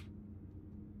good enough.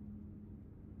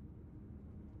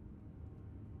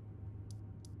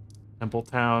 Temple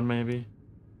Town, maybe.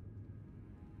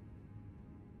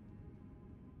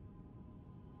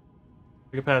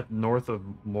 Take a path north of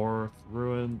Morth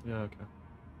Ruin. Yeah, okay.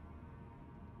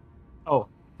 Oh,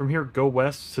 from here, go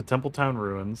west to Templetown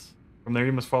Ruins. From there,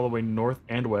 you must follow away north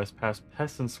and west past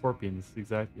pests and scorpions.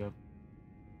 Exact. Yep.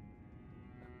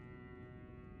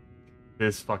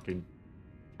 This fucking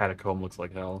catacomb looks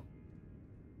like hell.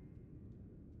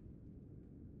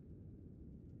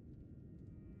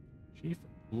 Chief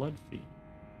Bloodfiend.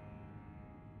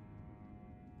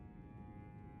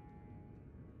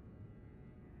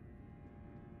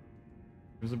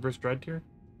 There's a Burst Dread tier.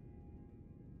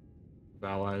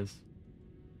 Allies.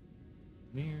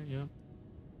 Near, yep.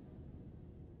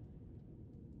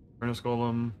 Furnace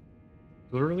Golem.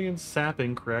 Cerulean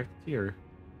Sapping, correct tier.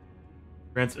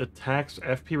 Grants attacks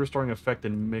FP restoring effect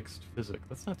in mixed physics.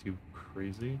 That's not too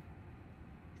crazy.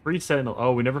 Tree Sentinel.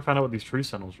 Oh, we never found out what these Tree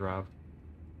Sentinels drop.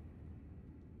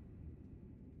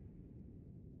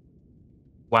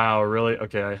 Wow, really?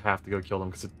 Okay, I have to go kill them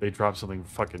because they drop something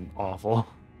fucking awful.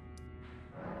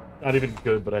 Not even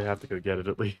good, but I have to go get it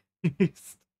at least.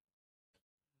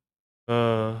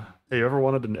 Hey, you ever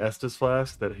wanted an Estus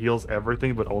flask that heals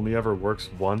everything but only ever works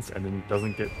once and then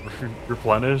doesn't get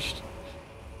replenished?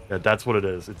 Yeah, that's what it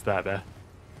is. It's that bad.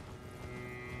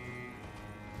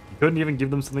 You couldn't even give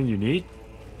them something unique?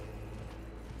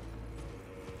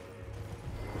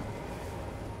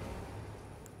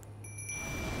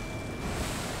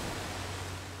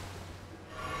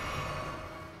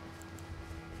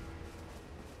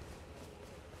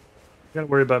 You gotta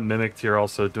worry about Mimic Tier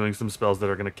also doing some spells that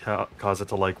are gonna cause it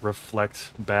to, like,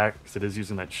 reflect back, because it is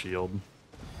using that shield.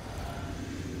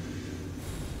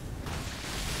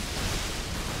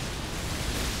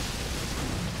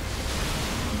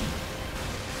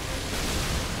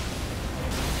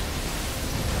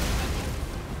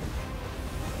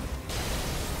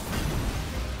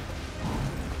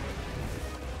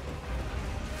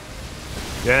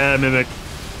 Yeah, Mimic.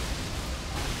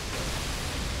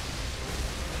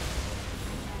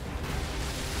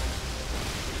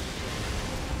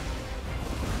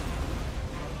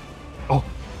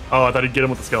 Oh, I thought he'd get him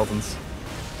with the skeletons.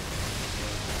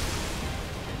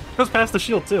 Goes past the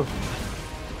shield, too.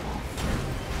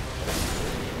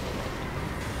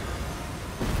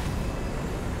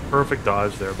 Perfect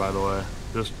dodge there, by the way.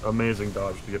 Just amazing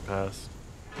dodge to get past.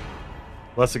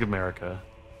 Blessing America.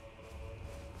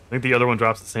 I think the other one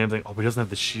drops the same thing. Oh, but he doesn't have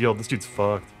the shield. This dude's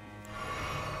fucked.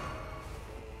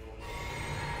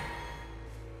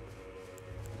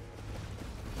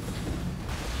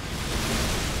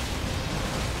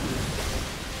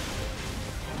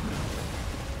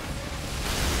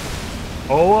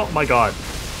 Oh my god.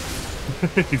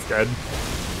 He's dead.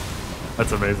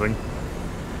 That's amazing.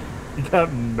 He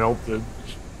got melted.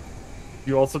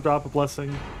 You also drop a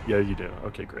blessing? Yeah, you do.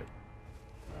 Okay, great.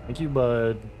 Thank you,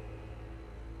 bud.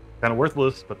 Kind of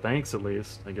worthless, but thanks at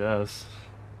least, I guess.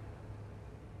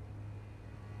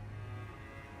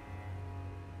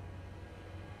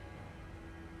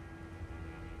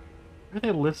 Why are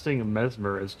they listing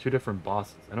Mesmer as two different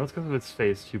bosses? I know it's because of its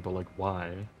face too, but like,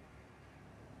 why?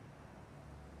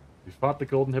 We fought the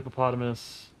golden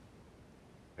hippopotamus.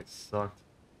 I sucked.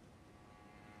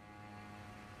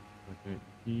 Okay,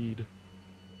 indeed.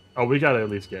 Oh, we gotta at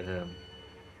least get him.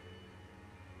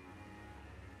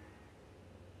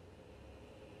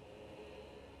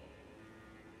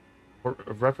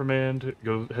 Reprimand,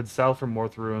 head south from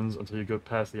Morth Ruins until you go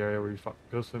past the area where you fought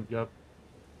Ghost Imp. Yep.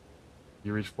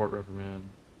 You reach Fort Reprimand.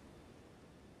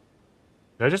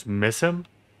 Did I just miss him?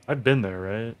 I've been there,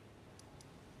 right?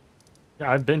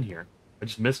 Yeah, I've been here. I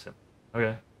just missed him.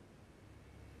 Okay.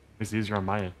 It's easier on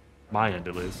my end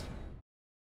at least.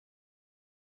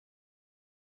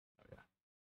 Oh, yeah.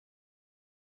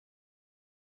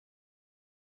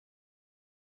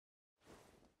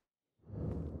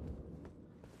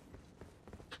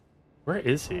 Where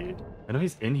is he? I know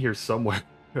he's in here somewhere.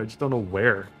 I just don't know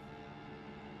where.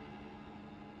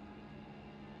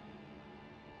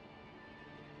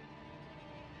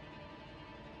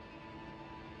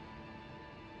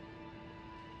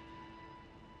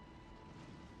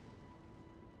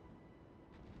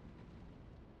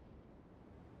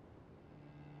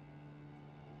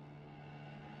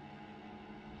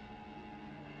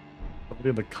 Somebody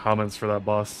in the comments for that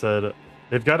boss said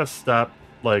they've got to stop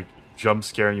like jump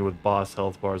scaring you with boss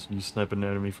health bars when you snipe an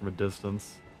enemy from a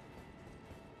distance.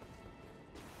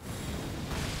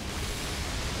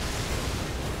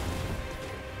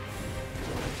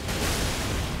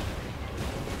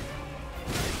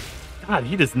 God,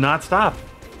 he does not stop.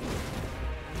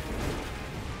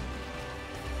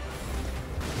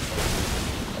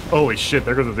 Holy shit,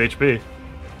 there goes his HP.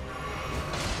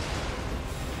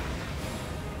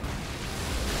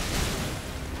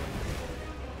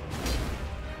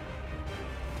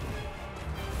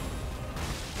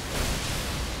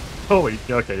 Holy,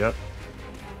 okay, yep.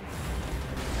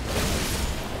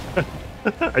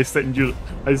 I send you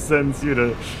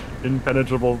to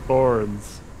impenetrable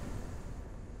thorns.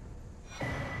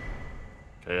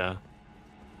 Okay, yeah.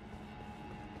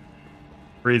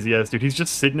 Crazy ass dude. He's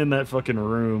just sitting in that fucking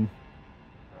room.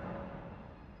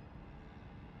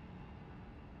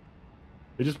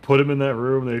 They just put him in that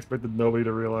room. They expected nobody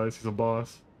to realize he's a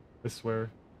boss. I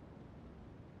swear.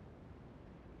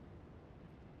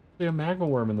 There's a magma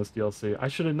worm in this DLC. I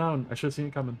should have known. I should have seen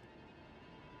it coming.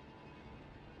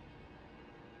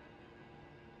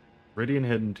 Radiant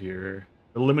Hidden Tier.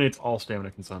 Eliminates all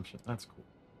stamina consumption. That's cool.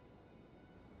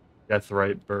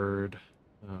 Deathrite Bird.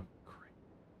 Oh, great.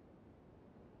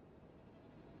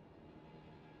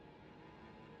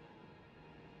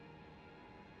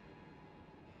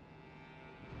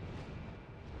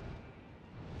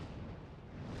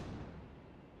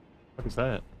 What is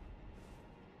that?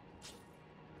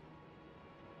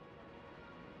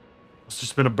 It's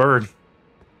just been a bird.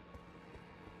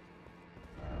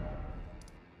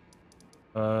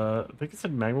 I think it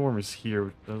said magma worm is here,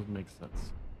 which doesn't make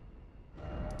sense.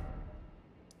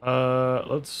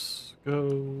 Let's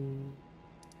go.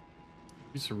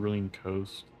 Cerulean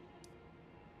Coast.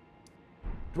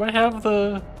 Do I have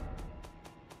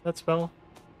that spell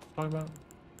I'm talking about?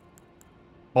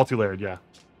 Multi-layered, yeah.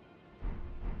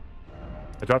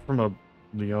 I dropped from a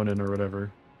Leonin or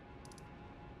whatever.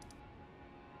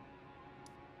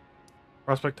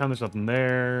 Prospect Town, there's nothing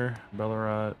there.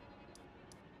 Bellerat.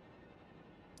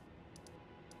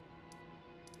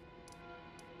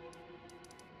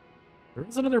 There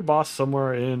is another boss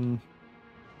somewhere in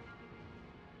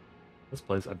this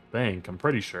place, I think. I'm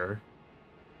pretty sure.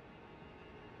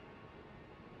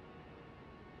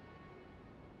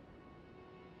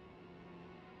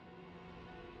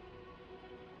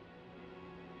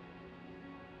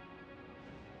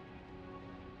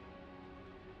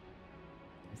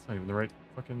 It's not even the right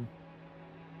fucking...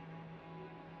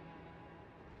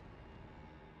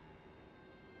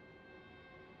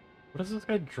 What does this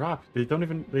guy drop? They don't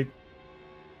even...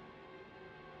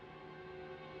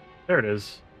 There it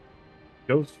is.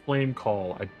 Ghost Flame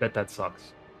Call. I bet that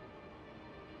sucks.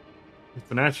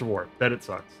 It's an Ash of War. Bet it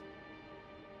sucks.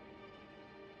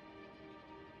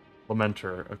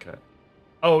 Lamenter. Okay.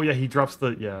 Oh, yeah, he drops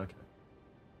the... Yeah, okay.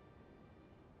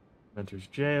 Lamenter's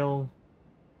Jail.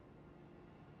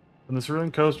 From the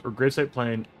Cerulean Coast or Gravesite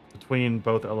Plain, between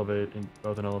both an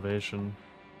elevation.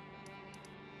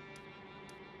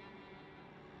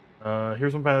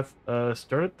 Here's one path.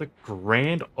 Start at the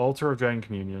Grand Altar of Dragon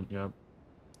Communion. Yep.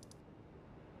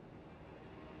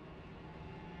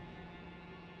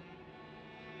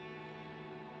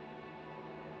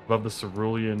 Above the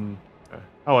Cerulean. Okay.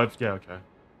 Oh, yeah, okay.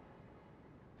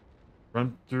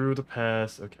 Run through the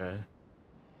pass. Okay.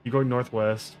 You going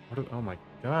northwest. Oh my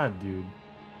god, dude.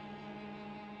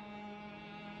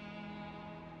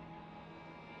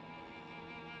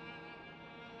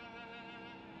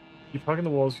 Keep hugging the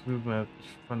walls. Move map.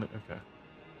 Okay.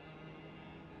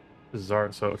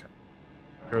 Bizarre. So, okay.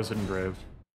 Hero's Hidden Grave.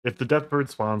 If the Deathbird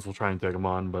spawns, we'll try and take him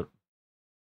on, but...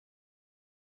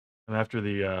 And after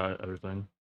the other thing.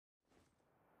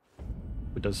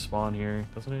 It does spawn here,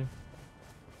 doesn't he?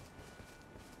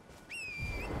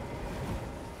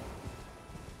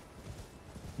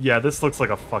 Yeah, this looks like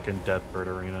a fucking Deathbird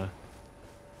arena.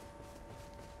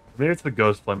 Maybe it's the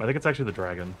Ghost Flame. I think it's actually the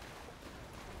dragon.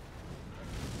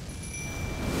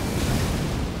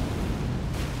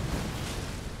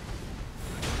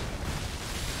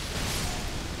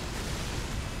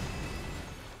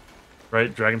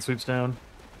 Right? Dragon sweeps down.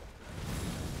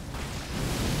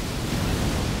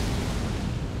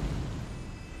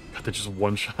 God, they're just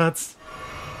one-shots.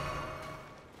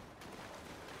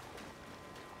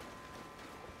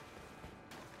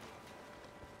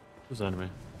 Who's the enemy?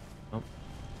 Oh.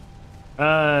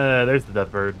 There's the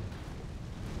Deathbird.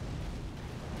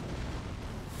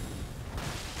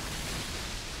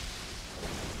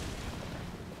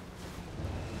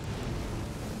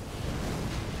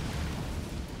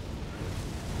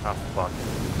 Ah, fuck.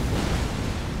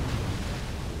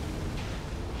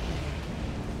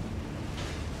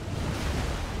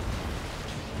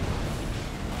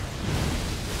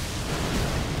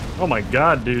 Oh my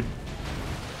god, dude.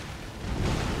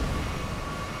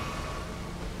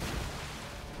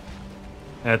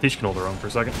 Yeah, these can hold their own for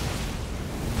a second.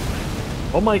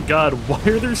 Oh my god, why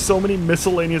are there so many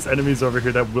miscellaneous enemies over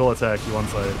here that will attack you on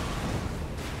sight?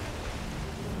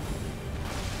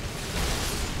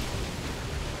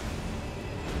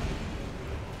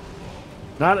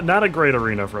 Not a great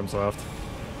arena from Soft.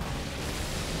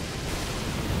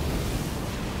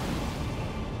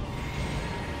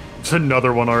 It's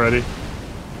another one already.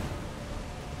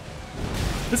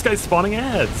 This guy's spawning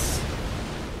ads.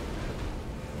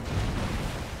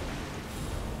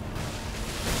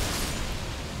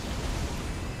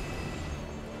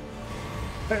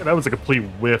 Hey, that was a complete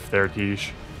whiff there,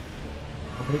 Tish.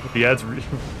 The ads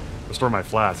restore my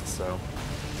flasks, so.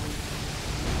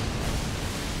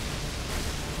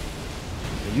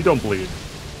 Yeah, you don't bleed.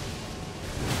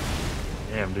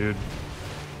 Damn, dude.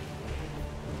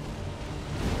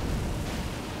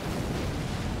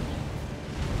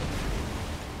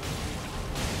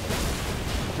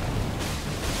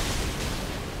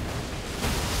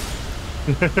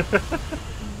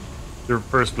 Your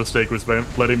first mistake was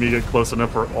letting me get close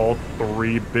enough for all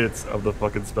 3 bits of the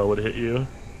fucking spell to hit you.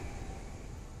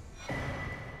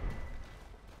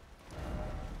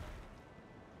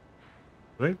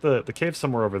 I think the cave's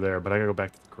somewhere over there, but I gotta go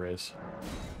back to the Grace.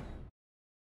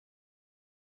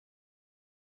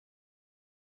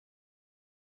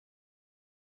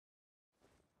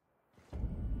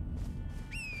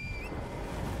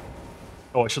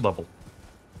 Oh, I should level.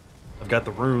 I've got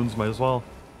the runes, might as well.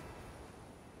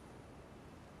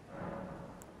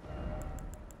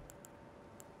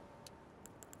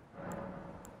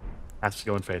 Has to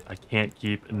go in Faith. I can't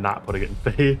keep not putting it in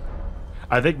Faith.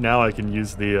 I think now I can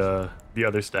use the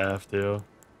other staff too.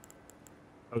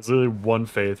 I was literally 1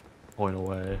 Faith point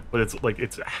away, but it's like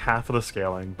it's half of the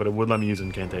scaling, but it would let me use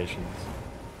incantations.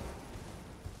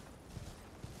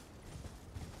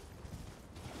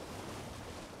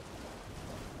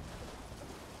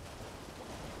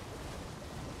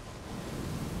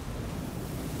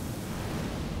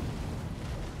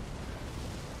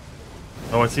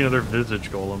 Oh, I see another Visage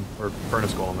Golem, or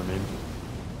Furnace Golem, I mean.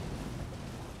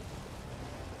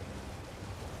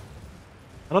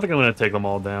 I don't think I'm going to take them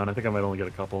all down. I think I might only get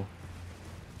a couple.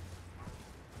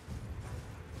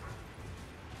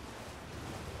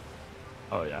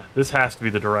 Oh yeah, this has to be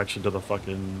the direction to the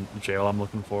fucking jail I'm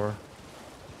looking for.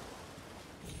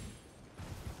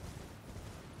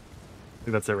 I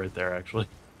think that's it right there, actually.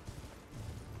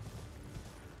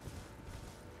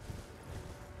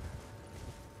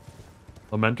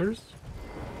 Lamenters?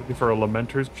 Looking for a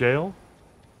Lamenters jail?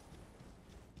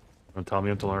 Don't tell me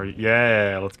until already.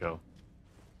 Yeah, let's go.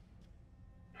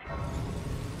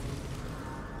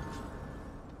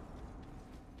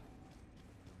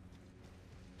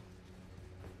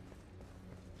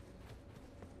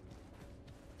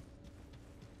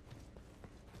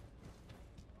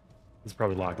 It's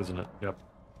probably locked, isn't it? Yep.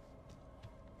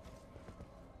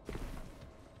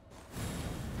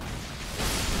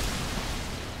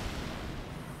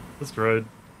 Destroyed.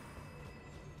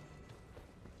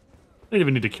 I didn't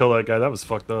even need to kill that guy. That was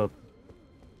fucked up.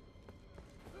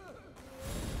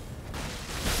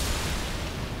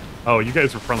 Oh, you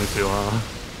guys were friendly too, huh?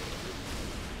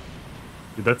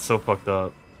 Dude, that's so fucked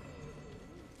up.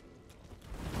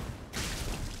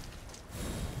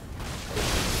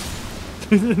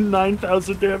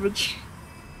 $9,000 damage.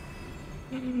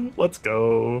 Let's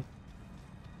go.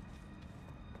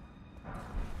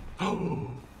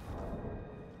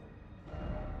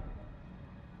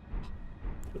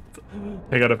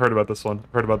 Hang on, I've heard about this one.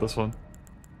 I've heard about this one.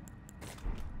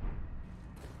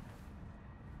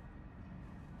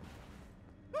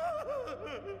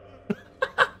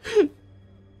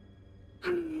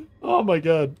 Oh my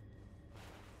god.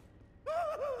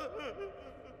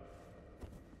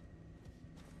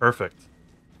 Perfect.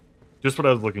 Just what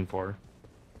I was looking for.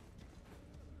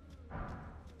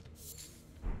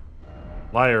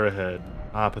 Liar ahead.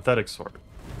 Ah, pathetic sword.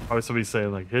 Probably somebody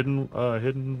saying like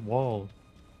hidden wall.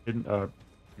 Hidden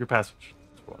your passage.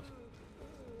 That's what it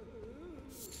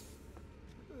was.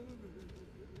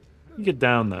 You get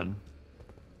down then.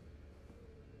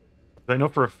 I know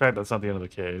for a fact that's not the end of the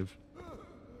cave.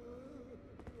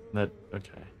 That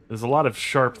okay. There's a lot of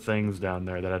sharp things down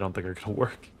there that I don't think are gonna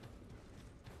work.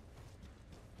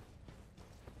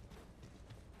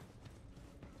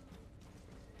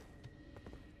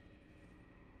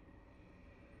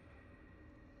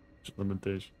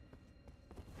 Limitation.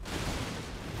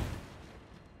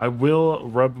 I will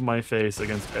rub my face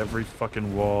against every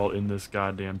fucking wall in this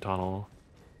goddamn tunnel.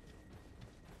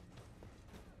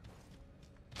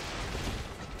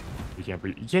 You can't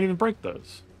breathe. You can't even break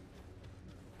those.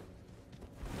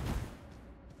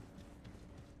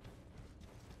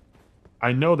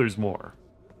 I know there's more.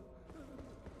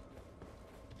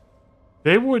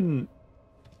 They wouldn't...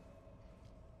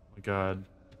 Oh my god.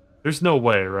 There's no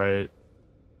way, right?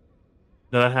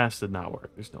 No, that has to not work.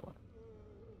 There's no way.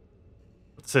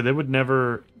 Let's say they would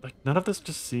never... Like, none of this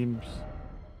just seems...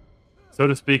 So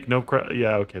to speak, no cra...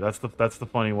 Yeah, okay, that's the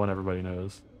funny one everybody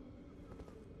knows.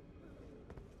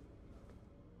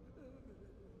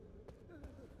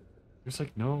 There's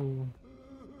like no...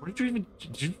 Where did you even...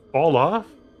 Did you fall off?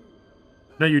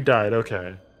 No, you died.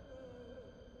 Okay.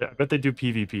 Yeah, I bet they do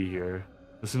PvP here.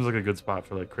 This seems like a good spot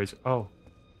for like crazy... Oh.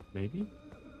 Maybe?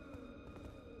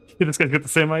 This guy's got the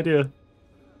same idea.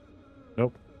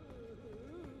 Nope.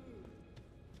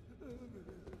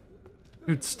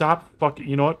 Dude, stop fucking...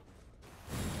 You know what?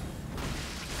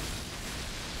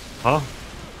 Huh?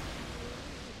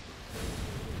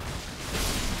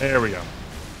 There we go.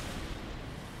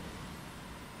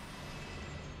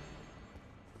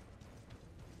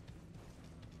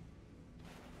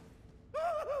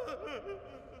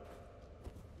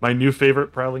 My new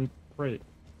favorite prowling prey.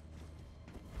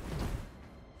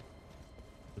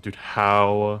 Dude,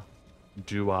 how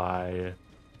do I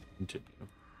continue?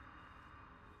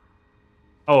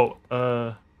 Oh,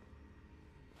 I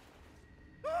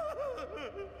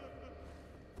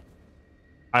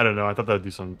don't know. I thought that would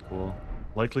do something cool.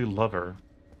 Likely lover.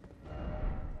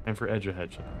 And for edge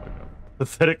ahead. Shut the fuck up.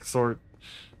 Pathetic sword.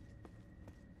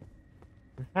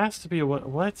 There has to be a what?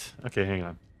 What? Okay, hang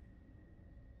on.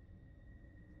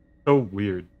 So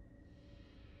weird.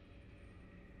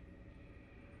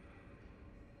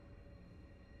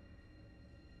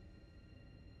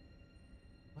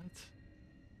 What?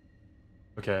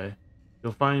 Okay.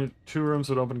 You'll find 2 rooms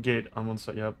with open gate on one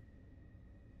side. Yep.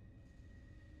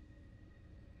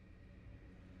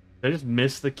 Did I just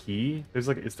miss the key? There's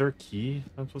like, is there a key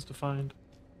I'm supposed to find?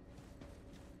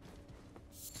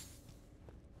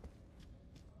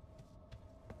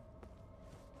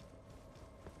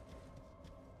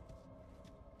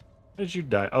 How did you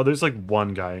die? Oh, there's like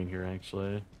one guy in here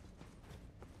actually.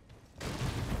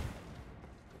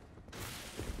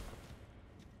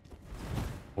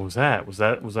 What was that? Was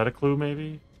that a clue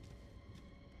maybe?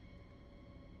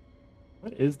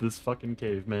 What is this fucking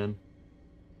cave, man?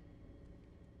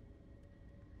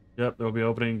 Yep, there will be an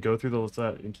opening. Go through the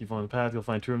side and keep following the path. You'll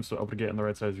find 2 rooms to open a gate on the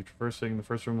right side as you're traversing. The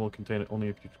first room will contain only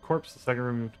a future corpse. The second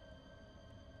room...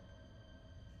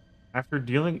 After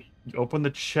dealing... You open the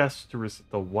chest to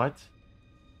reset... The what?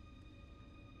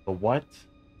 The what?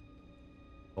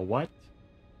 A what?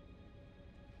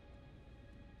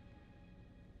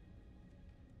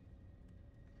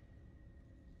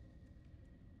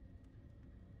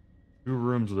 Two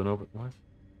rooms with an open... What?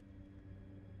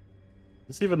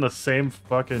 Is this even the same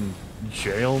fucking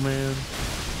jail, man?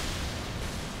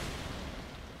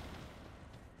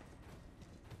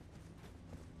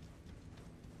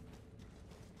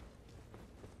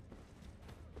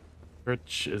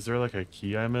 Is there like a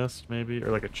key I missed, maybe?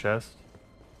 Or like a chest?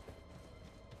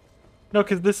 No,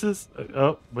 because this is...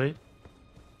 oh, wait.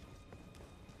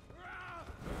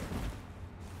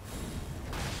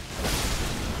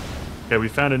 Okay, we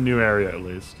found a new area at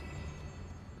least.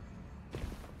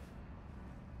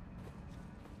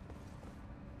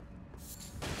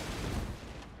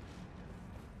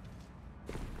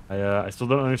 I still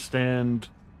don't understand...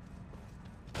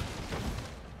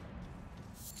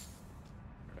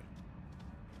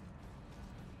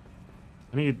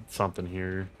 I need something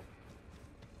here.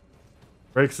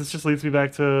 Right, because this just leads me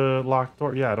back to locked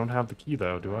door. Yeah, I don't have the key,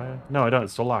 though, do I? No, I don't.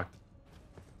 It's still locked.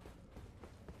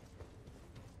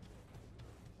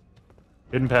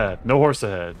 Hidden pad. No horse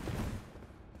ahead.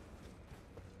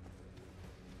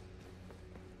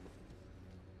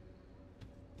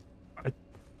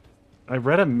 I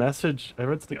read a message. I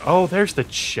read something. Oh, there's the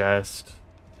chest.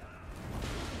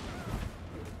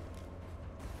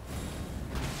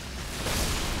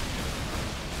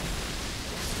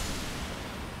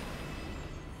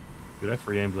 Dude, I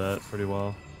free-aimed that pretty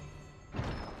well.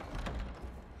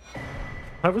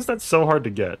 How was that so hard to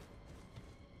get?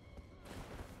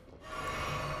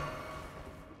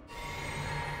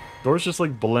 Doors just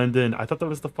like blend in. I thought that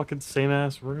was the fucking same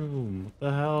ass room. What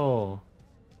the hell?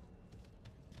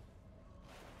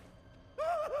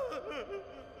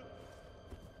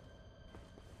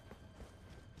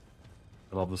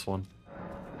 I love this one.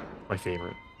 My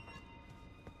favorite.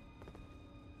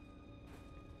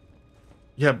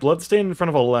 Yeah, bloodstain in front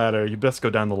of a ladder. You best go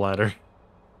down the ladder.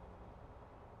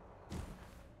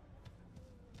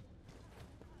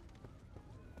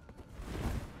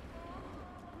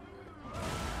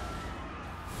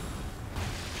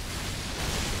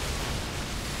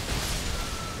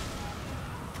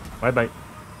 Bye-bye.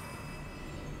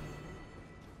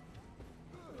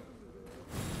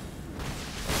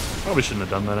 Probably shouldn't have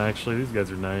done that, actually. These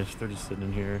guys are nice. They're just sitting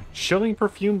in here. Chilling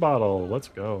perfume bottle. Let's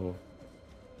go.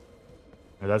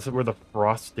 Yeah, that's where the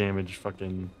frost damage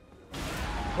fucking...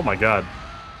 Oh my god.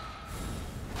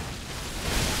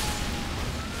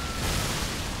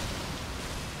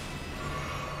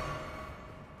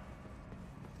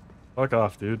 Fuck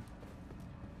off, dude.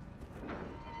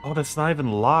 Oh, that's not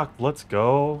even locked. Let's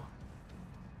go.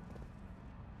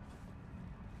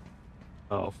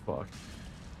 Oh, fuck.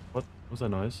 What was that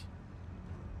noise?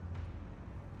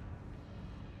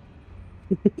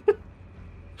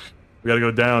 We gotta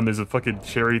go down. There's a fucking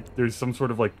cherry. There's some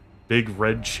sort of, like, big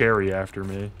red cherry after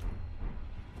me.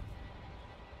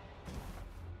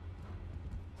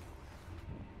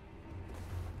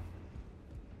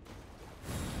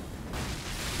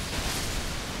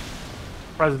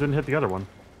 Surprised it didn't hit the other one.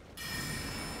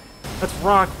 That's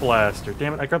Rock Blaster.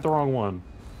 Damn it, I got the wrong one.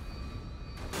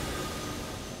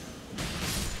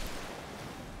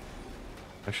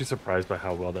 Actually surprised by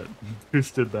how well that Goose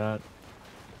did that.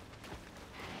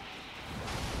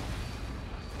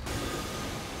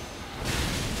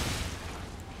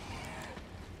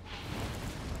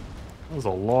 That was a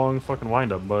long fucking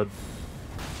wind-up, bud.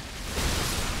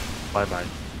 Bye-bye.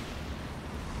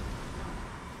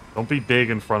 Don't be big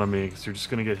in front of me, because you're just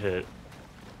gonna get hit.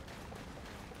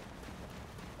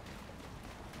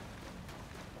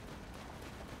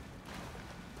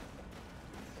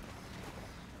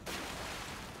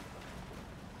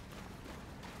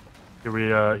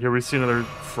 Here we see another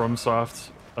FromSoft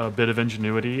bit of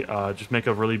ingenuity. Just make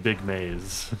a really big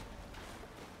maze.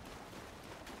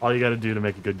 All you gotta do to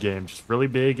make a good game. Just really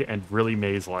big and really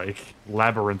maze-like.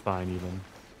 Labyrinthine, even.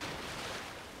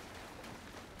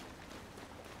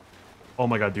 Oh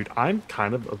my god, dude. I'm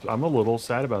a little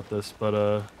sad about this, but,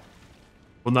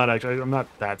 well, not actually. I'm not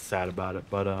that sad about it,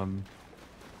 but,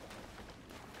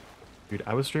 dude,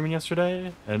 I was streaming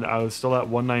yesterday, and I was still at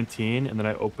 119, and then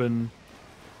I opened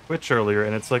Twitch earlier,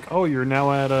 and it's like, oh, you're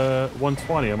now at,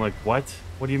 120. I'm like, what?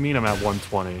 What do you mean I'm at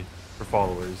 120 for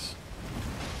followers?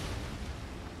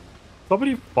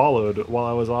 Somebody followed while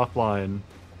I was offline,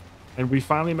 and we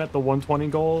finally met the 120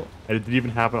 goal, and it didn't even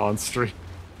happen on stream.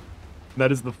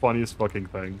 That is the funniest fucking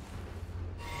thing.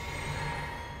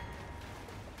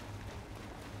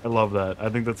 I love that. I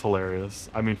think that's hilarious.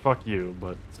 I mean, fuck you,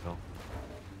 but still.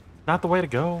 Not the way to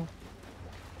go.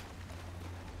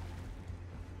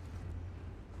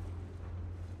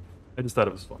 I just thought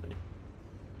it was funny.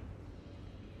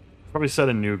 Probably set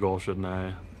a new goal, shouldn't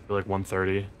I? For like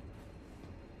 130.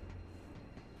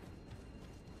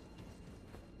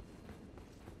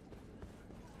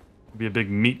 Be a big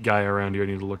meat guy around here I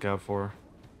need to look out for.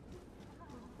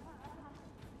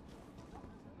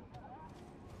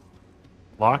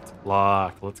 Locked?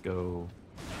 Locked. Let's go.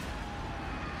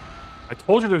 I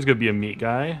told you there's gonna be a meat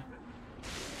guy.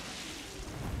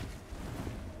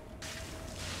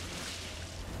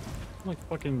 I'm like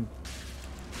fucking...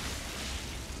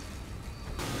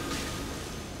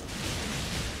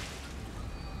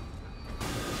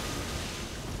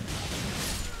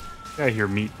 Get out of here,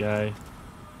 meat guy.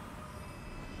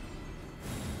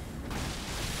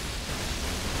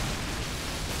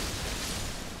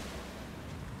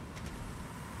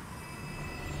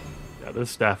 Yeah, this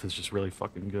staff is just really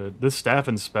fucking good. This staff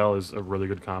and spell is a really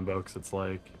good combo because it's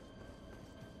like...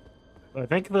 I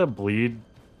think the bleed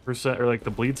percent, or like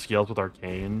the bleed scales with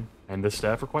arcane, and this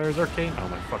staff requires arcane? Oh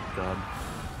my fucking god.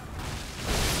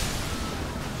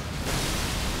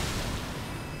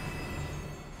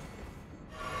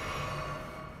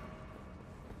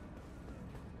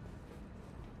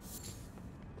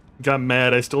 Got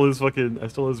mad, I stole his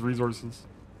resources.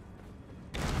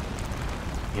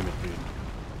 Damn it, dude.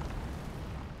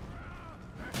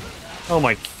 Oh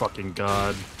my fucking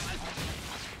god.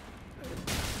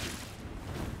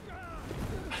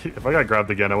 If I got grabbed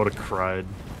again, I would have cried.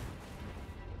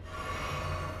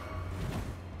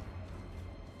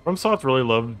 FromSoft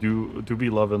really do be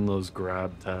loving those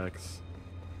grab attacks.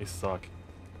 They suck.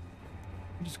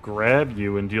 Just grab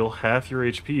you and deal half your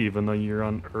HP even though you're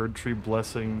on Erd Tree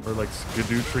Blessing or like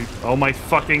Skidoo Tree. Oh my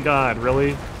fucking god,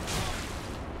 really?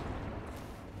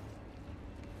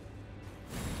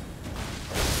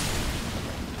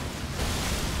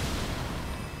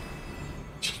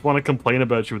 Just want to complain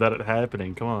about you without it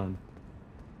happening, come on.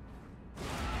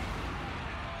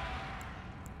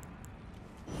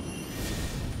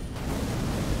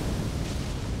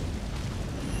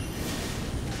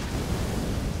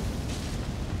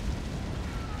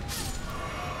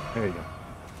 There you go.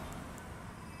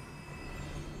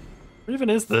 Where even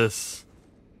is this?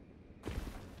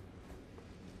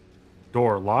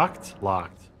 Door locked?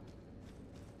 Locked.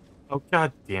 Oh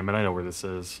god damn it, I know where this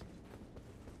is.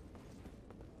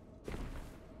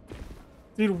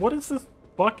 Dude, what is this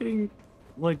fucking,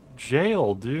 like,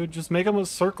 jail, dude? Just make him a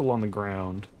circle on the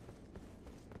ground.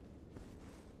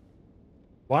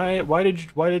 Why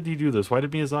did he do this? Why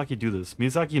did Miyazaki do this?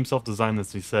 Miyazaki himself designed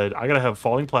this. He said, I gotta have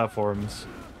falling platforms,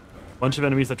 a bunch of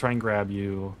enemies that try and grab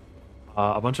you,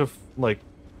 a bunch of, like,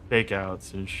 fake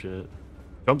outs and shit.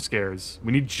 Jump scares.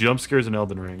 We need jump scares in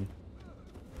Elden Ring.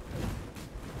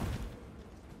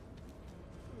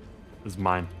 This is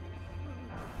mine.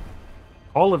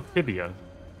 Hall of Tibia.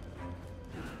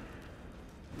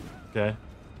 Okay.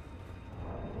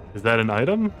 Is that an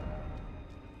item?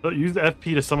 Use the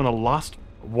FP to summon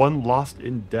one lost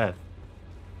in death.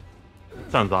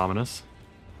 Sounds ominous.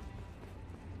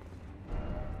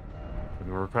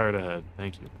 We're required ahead.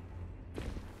 Thank you.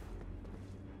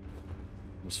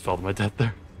 Almost fell to my death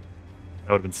there.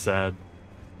 That would have been sad.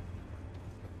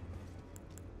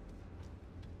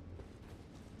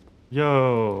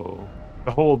 Yo.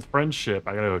 Behold friendship.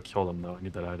 I gotta go kill them though. I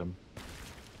need that item.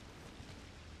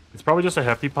 It's probably just a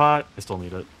hefty pot. I still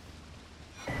need it.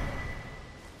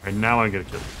 Alright, now I'm gonna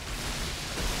kill you.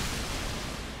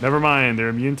 Never mind, they're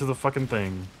immune to the fucking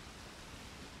thing.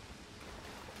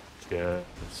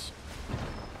 Yes.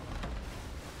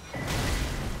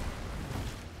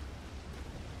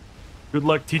 Good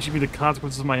luck teaching me the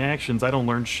consequences of my actions. I don't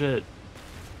learn shit.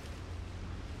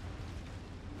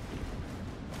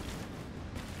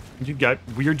 You got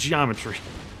weird geometry.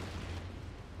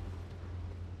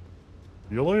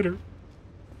 See you later.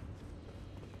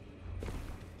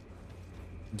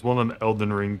 It's one of them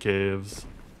Elden Ring caves.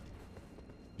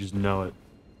 You just know it.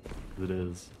 It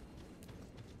is.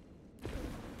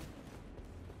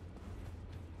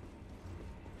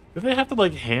 Did they have to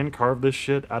like hand carve this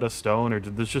shit out of stone, or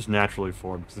did this just naturally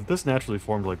form? Because if this naturally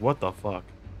formed, like what the fuck?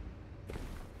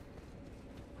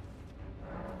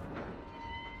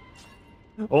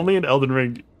 Only in Elden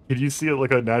Ring could you see it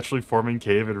like a naturally forming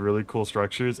cave in really cool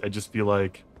structures and just be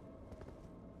like,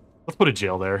 let's put a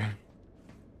jail there.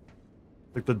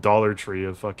 Like the Dollar Tree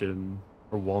of fucking,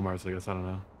 or Walmart's, I guess, I don't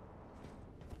know.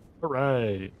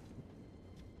 Alright.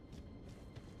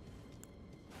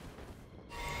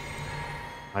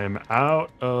 I am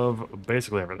out of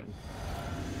basically everything.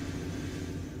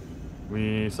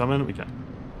 We summon? We can.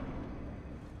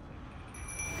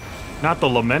 Not the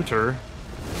Lamenter.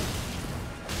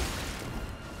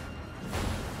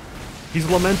 He's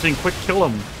lamenting, quick kill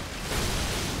him.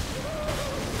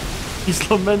 He's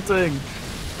lamenting.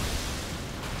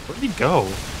 Where'd he go?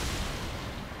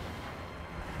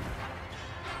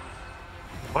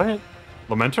 What?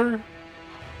 Lamenter?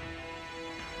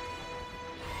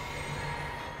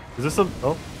 Is this a...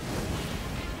 Oh.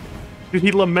 Dude,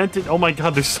 he lamented. Oh my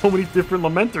god, there's so many different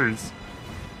lamenters.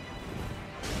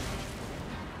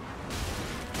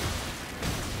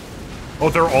 Oh,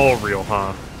 they're all real,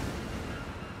 huh?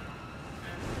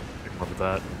 I love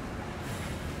that.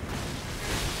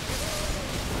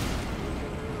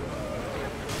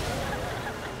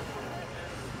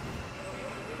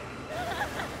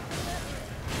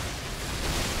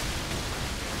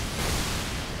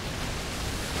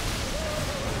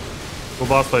 Well,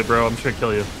 boss fight, bro. I'm just gonna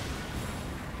kill you.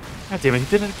 God damn it, he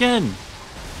did it again!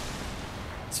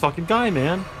 This fucking guy,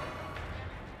 man.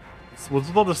 What's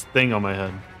with all this thing on my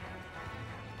head?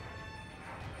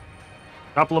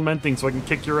 Stop lamenting so I can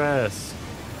kick your ass.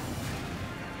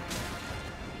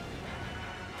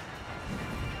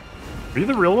 Are you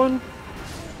the real one?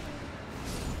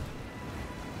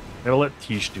 I'll let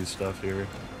Tish do stuff here.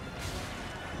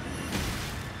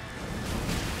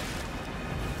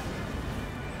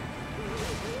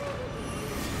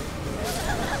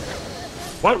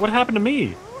 What? What happened to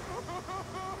me?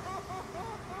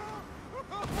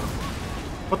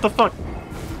 What the fuck?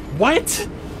 What?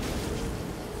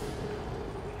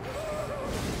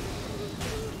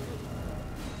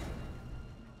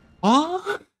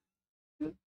 Huh?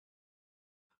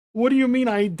 What do you mean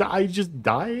I just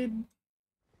died?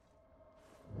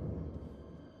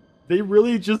 They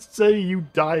really just say you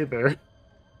die there.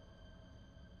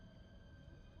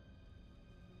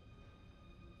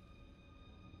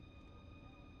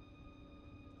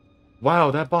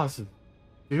 Wow, that boss is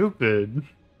stupid.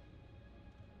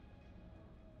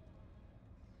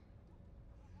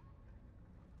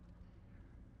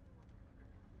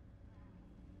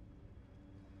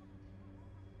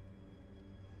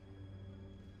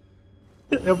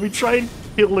 And we try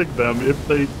killing them if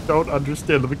they don't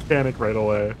understand the mechanic right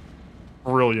away.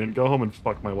 Brilliant. Go home and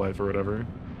fuck my wife or whatever.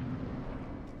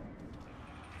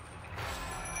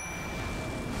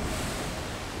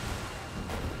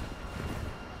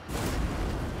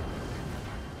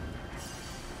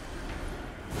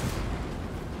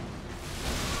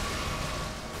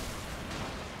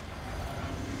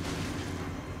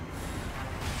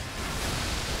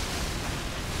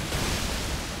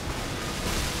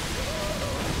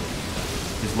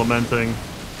 He's lamenting.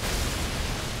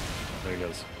 There he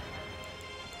goes.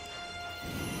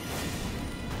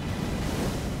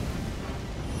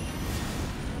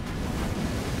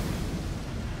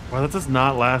 Wow, that does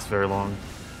not last very long.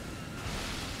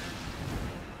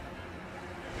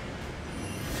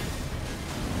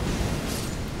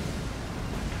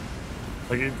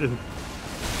 Like it.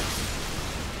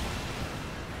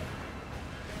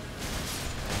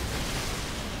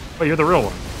 Oh, you're the real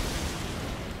one.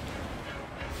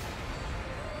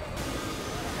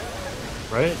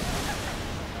 Right?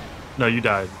 No, you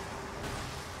died.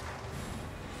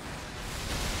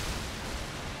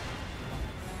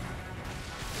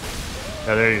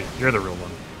 Yeah, there you're the real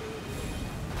one.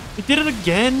 He did it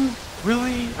again?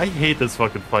 Really? I hate this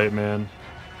fucking fight, man.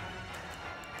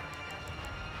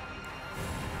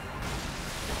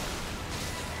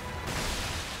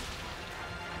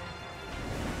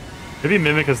 Maybe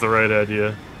Mimic is the right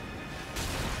idea.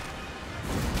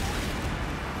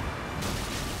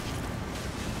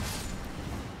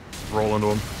 Roll into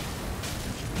him.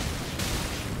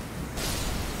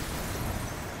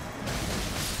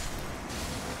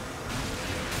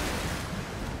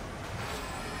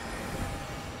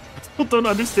 I still don't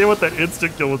understand what that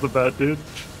instant kill was about, dude.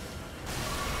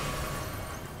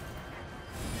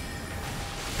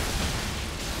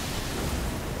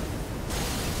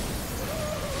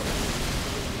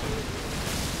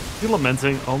 Is he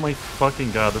lamenting? Oh my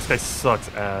fucking god, this guy sucks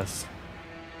ass.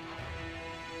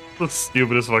 The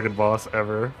stupidest fucking boss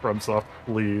ever. FromSoft,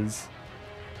 please.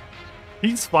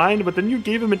 He's fine, but then you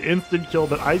gave him an instant kill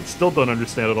that I still don't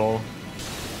understand at all.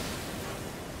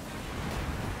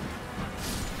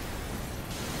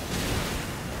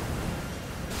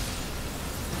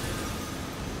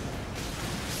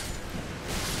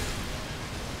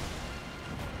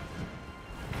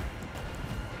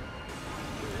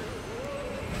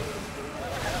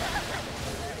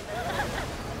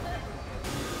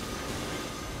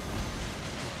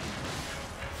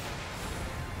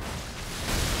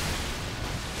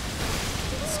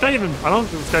 I don't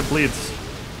think this guy bleeds.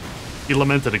 He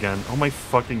lamented again. Oh my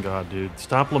fucking god, dude.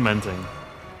 Stop lamenting.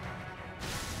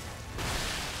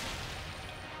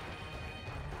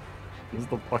 This is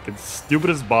the fucking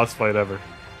stupidest boss fight ever.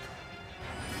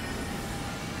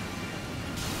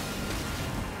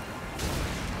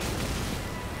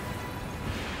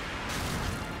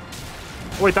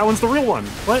 Wait, that one's the real one.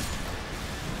 What?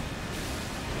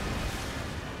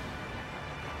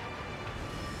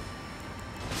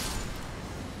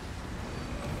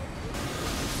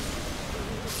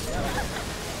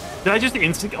 Did I just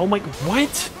instinct? Oh my,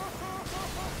 what?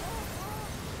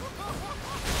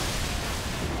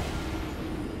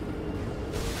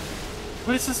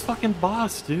 What is this fucking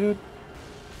boss, dude?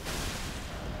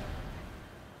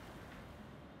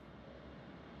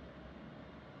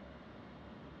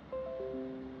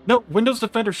 No, Windows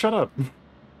Defender, shut up.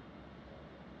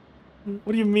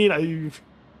 What do you mean?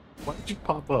 Why did you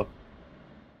pop up?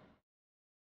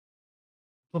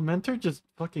 Lamenter just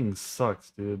fucking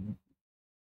sucks, dude.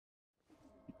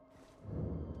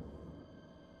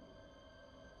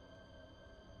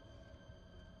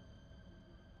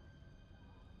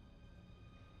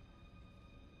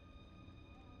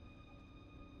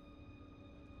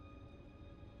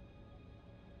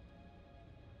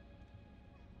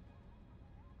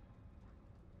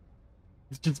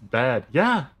 It's just bad.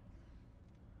 Yeah.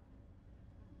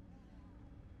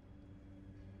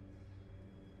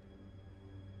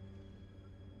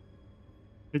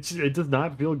 It does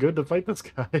not feel good to fight this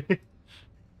guy.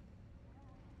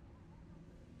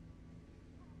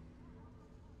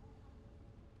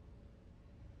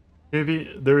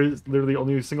 Maybe there is literally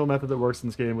only a single method that works in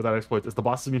this game without exploits. It's the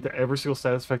boss is immune to every single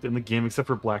status effect in the game except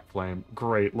for Black Flame.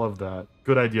 Great, love that.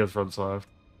 Good ideas, FromSoft.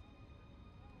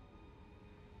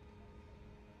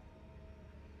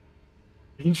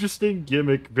 Interesting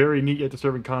gimmick, very neat yet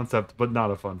disturbing concept, but not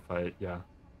a fun fight, yeah.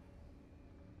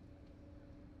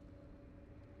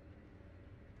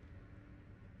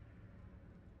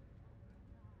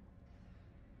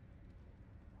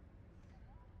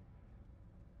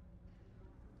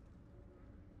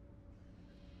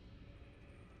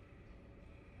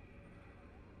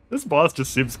 This boss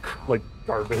just seems like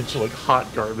garbage, like hot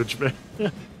garbage, man.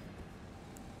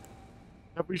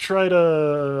 Have we tried,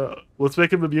 let's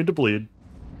make him immune to bleed.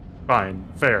 Fine,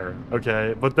 fair,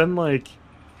 okay. But then, like,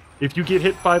 if you get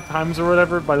hit 5 times or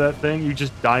whatever by that thing, you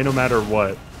just die no matter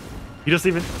what. He doesn't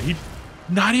even,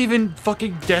 not even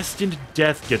fucking destined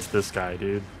death gets this guy,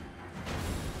 dude.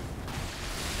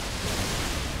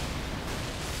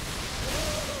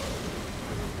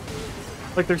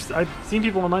 Like, I've seen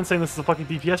people online saying this is a fucking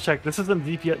DPS check. This isn't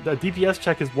DPS. A DPS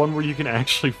check is one where you can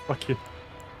actually fucking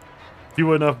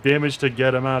do enough damage to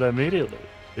get him out immediately.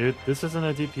 Dude, this isn't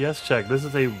a DPS check. This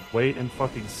is a wait and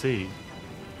fucking see.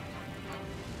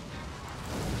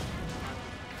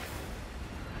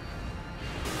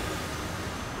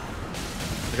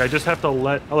 Like, I just have to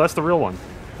let... Oh, that's the real one.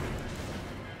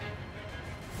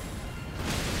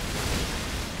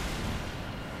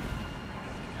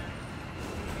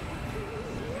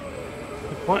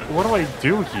 What do I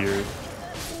do here?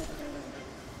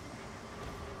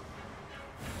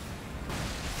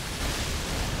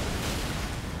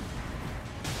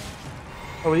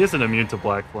 Oh, he isn't immune to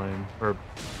Black Flame. Or...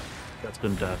 that's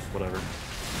been death, whatever.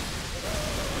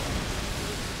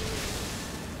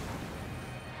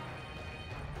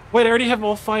 Wait, I already have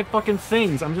all 5 fucking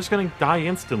things. I'm just gonna die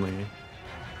instantly.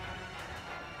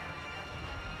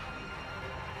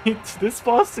 This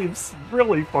boss seems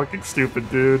really fucking stupid,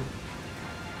 dude.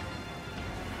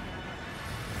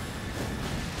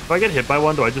 If I get hit by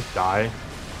one, do I just die?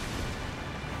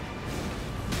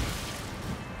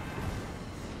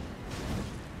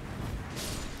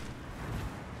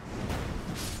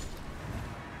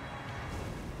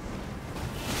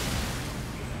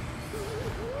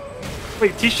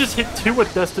 Wait, Tish just hit 2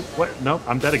 with Destin. What? No,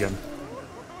 I'm dead again.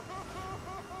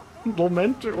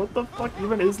 Lamenter? What the fuck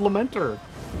even is Lamenter?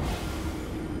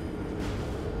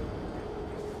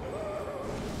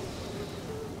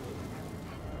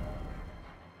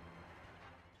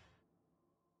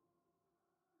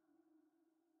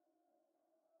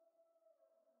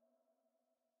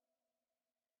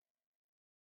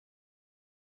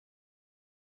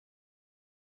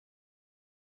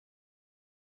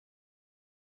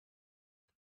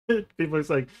 People are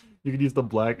saying you can use the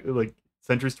black, like,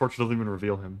 Sentry's Torch doesn't even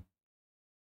reveal him.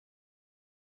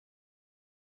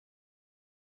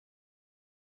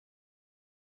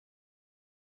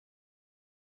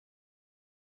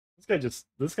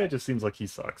 This guy just seems like he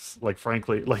sucks. Like,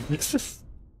 frankly, like, this is...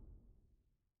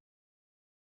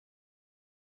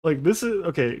 Like, this is...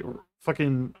 Okay,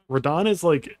 fucking... Radahn is,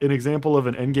 like, an example of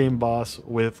an endgame boss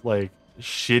with, like,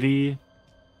 shitty...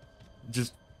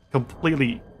 Just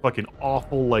completely fucking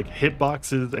awful, like,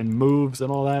 hitboxes and moves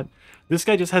and all that. This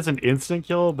guy just has an instant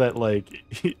kill that, like,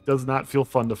 does not feel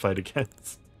fun to fight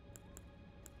against.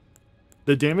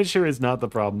 The damage here is not the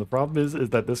problem. The problem is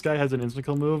that this guy has an instant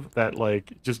kill move that,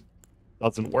 like, just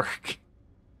doesn't work.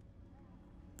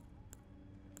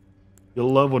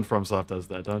 You'll love when FromSoft does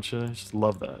that, don't you? Just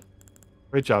love that.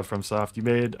 Great job, FromSoft. You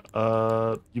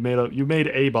made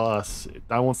a boss.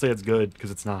 I won't say it's good because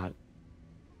it's not.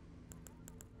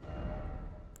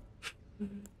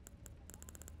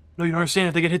 No, you don't understand.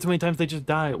 If they get hit too many times, they just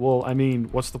die. Well, I mean,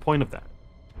 what's the point of that?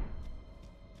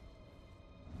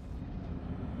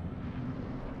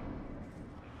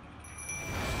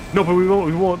 No, but we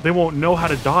won't. They won't know how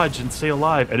to dodge and stay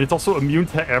alive, and it's also immune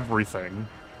to everything.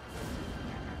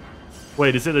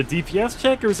 Wait, is it a DPS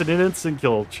check or is it an instant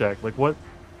kill check? Like what?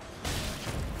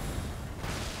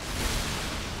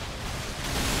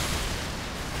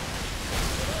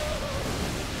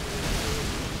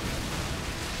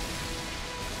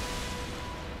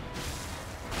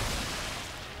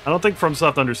 I don't think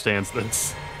FromSoft understands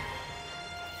this.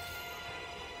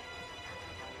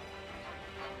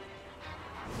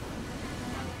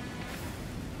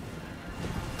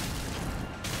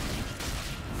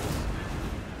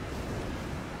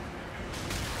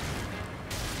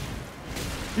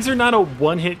 These are not a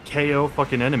one-hit KO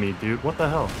fucking enemy, dude. What the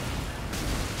hell?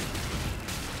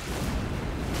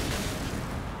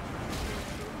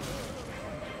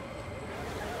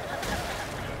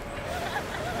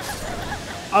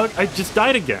 I just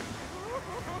died again.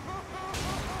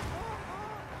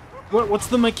 What's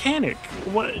the mechanic?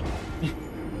 What?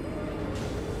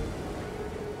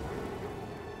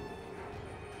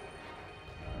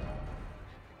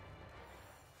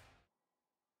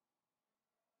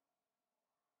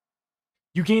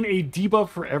 You gain a debuff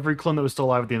for every clone that was still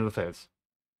alive at the end of the phase.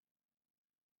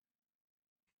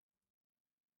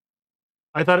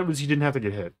 I thought it was you didn't have to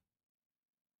get hit.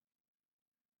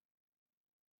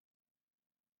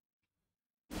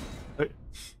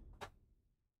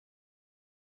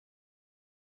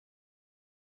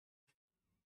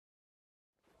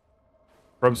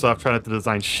 FromSoft trying to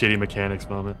design shitty mechanics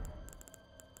moment.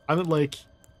 I mean, like,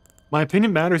 my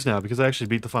opinion matters now because I actually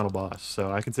beat the final boss,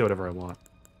 so I can say whatever I want.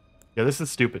 Yeah, this is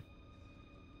stupid.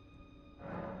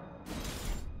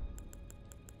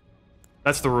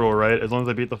 That's the rule, right? As long as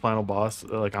I beat the final boss,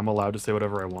 like, I'm allowed to say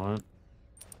whatever I want.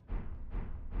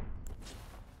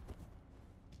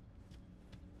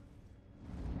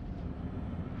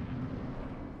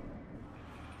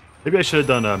 Maybe I should have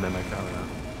done a Mimic, I don't know.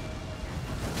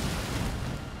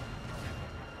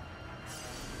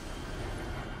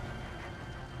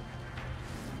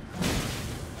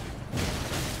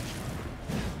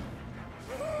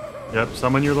 Yep,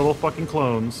 summon your little fucking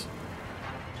clones.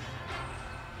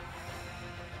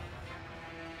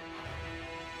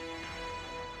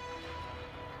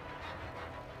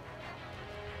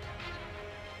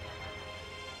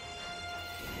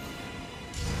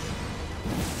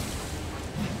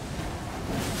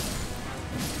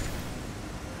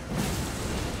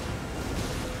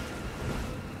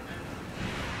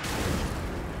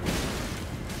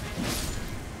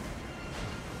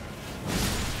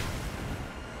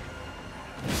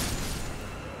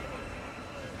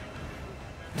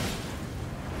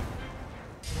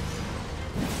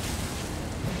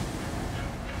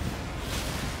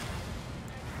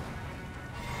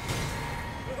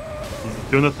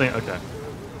 Doing the thing, okay.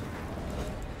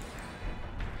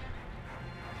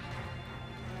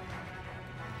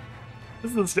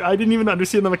 I didn't even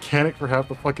understand the mechanic for half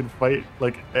the fucking fight,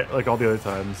 like all the other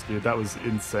times, dude. That was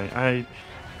insane. I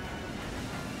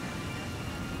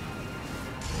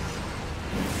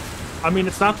mean,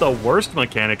 it's not the worst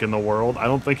mechanic in the world. I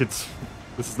don't think it's...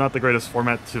 This is not the greatest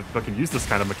format to fucking use this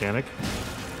kind of mechanic.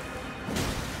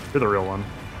 You're the real one.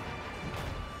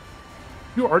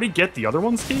 You already get the other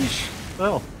ones, Tish?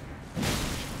 Well.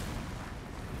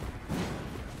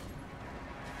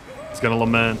 He's gonna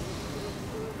lament.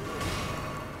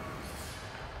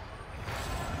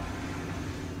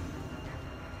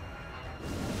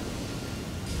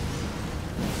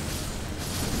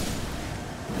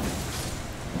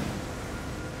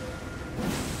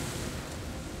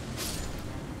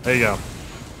 There you go.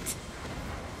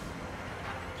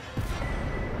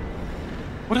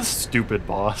 What a stupid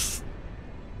boss.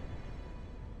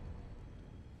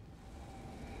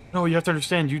 No, you have to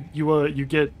understand. You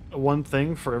get one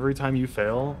thing for every time you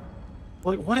fail.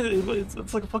 Like what?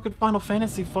 It's like a fucking Final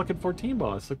Fantasy fucking 14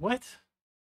 boss. Like what?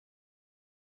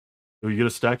 Oh, you get a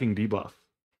stacking debuff.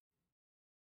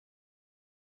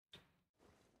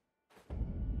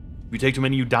 If you take too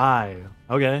many, you die.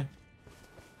 Okay.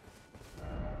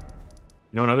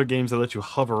 You know, in other games that let you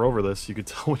hover over this, you could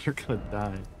tell when you're gonna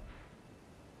die.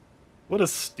 What a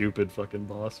stupid fucking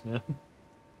boss, man.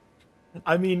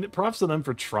 I mean, props to them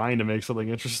for trying to make something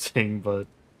interesting, but...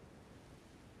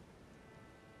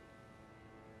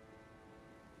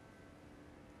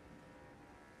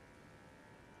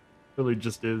 really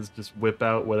just is just whip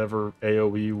out whatever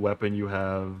AoE weapon you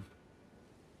have.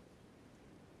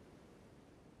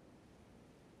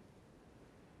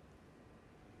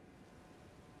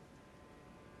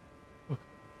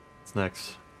 What's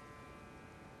next?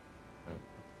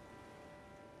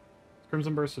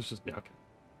 Crimson Burst is just, yeah, okay.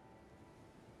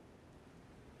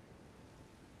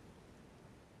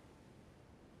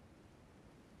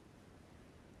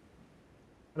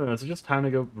 I don't know, is it just time to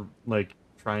go, like,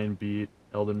 try and beat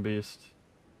Elden Beast?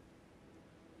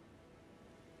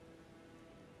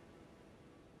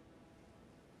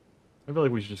 I feel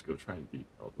like we should just go try and beat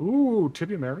Elden. Ooh,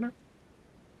 Tibia Mariner?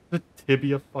 The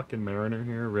Tibia fucking Mariner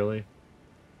here, really?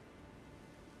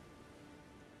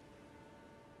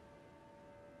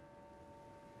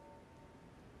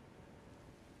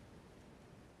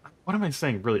 What am I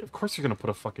saying, really? Of course you're gonna put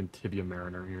a fucking Tibia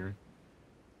Mariner here.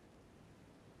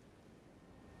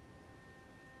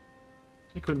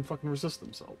 They couldn't fucking resist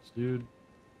themselves, dude.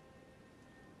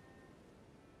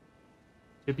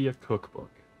 Tibia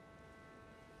Cookbook.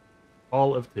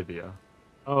 All of Tibia.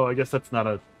 Oh, I guess that's not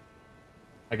a...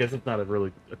 I guess it's not a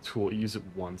really a tool. You use it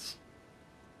once.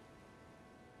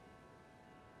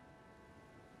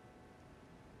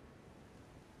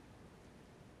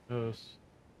 Yes.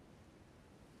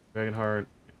 Dragonheart.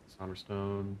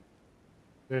 Somberstone.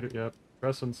 Yep.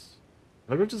 Crescents.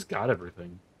 I think we've just got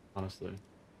everything, honestly.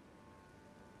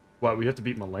 What, we have to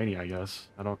beat Melania, I guess.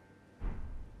 I don't...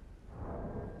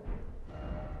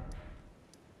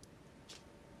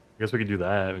 I guess we can do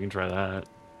that. We can try that.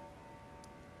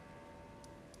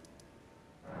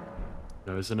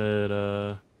 No, isn't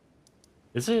it,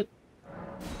 is it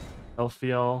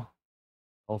Elfiel?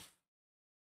 Elf...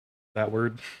 That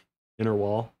word? Inner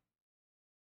wall?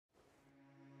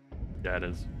 Yeah, it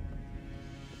is.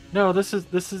 No, this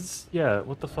is, yeah,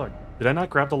 what the fuck? Did I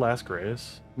not grab the last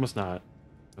grace? Must not.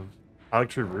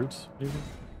 Haligtree Roots, maybe?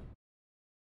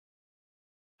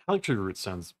 Haligtree Roots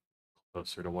sounds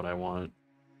closer to what I want.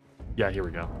 Yeah, here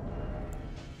we go.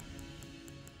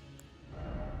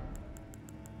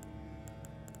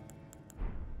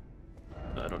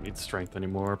 I don't need strength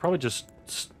anymore. Probably just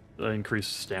increase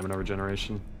stamina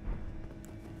regeneration.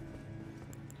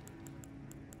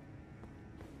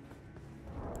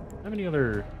 Have any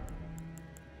other...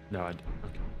 No, I don't.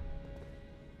 Okay.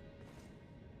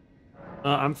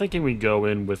 I'm thinking we go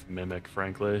in with Mimic,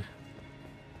 frankly.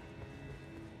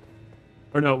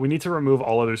 Or no, we need to remove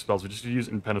all other spells. We just use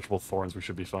Impenetrable Thorns. We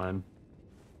should be fine.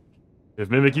 If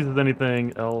Mimic uses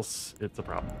anything else, it's a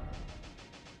problem.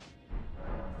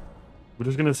 We're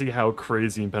just gonna see how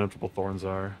crazy Impenetrable Thorns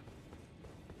are.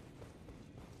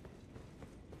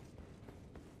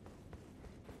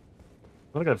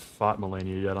 I don't think I've fought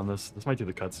Melania yet on this. This might be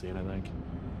the cutscene, I think.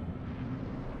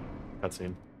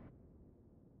 Cutscene.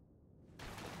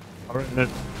 Alright,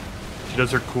 she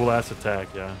does her cool-ass attack,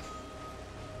 yeah.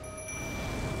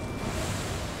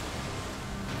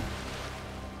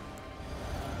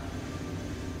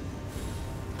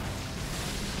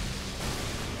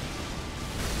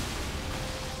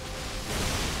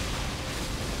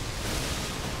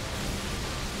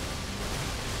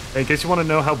 In case you want to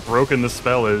know how broken this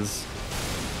spell is,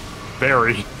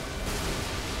 very.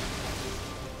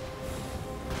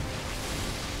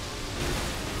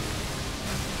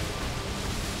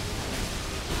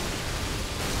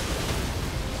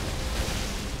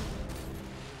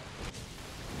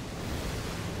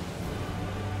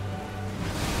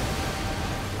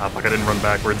 Ah, fuck, I didn't run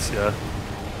backwards, yeah.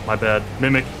 My bad.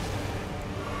 Mimic.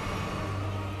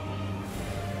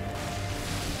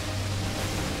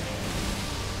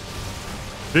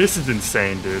 This is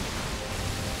insane, dude.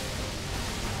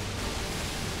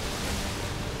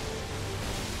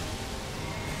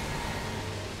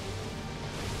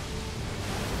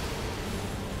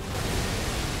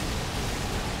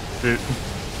 Dude.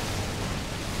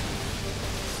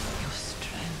 Your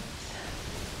strength.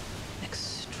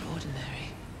 Extraordinary.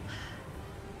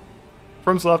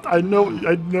 FromSoft, I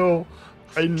know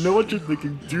what you're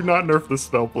thinking. Do not nerf this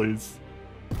spell, please.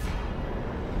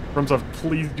 FromSoft,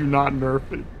 please do not nerf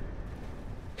it.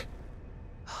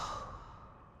 Oh,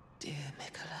 dear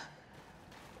Mikola.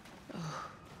 Oh,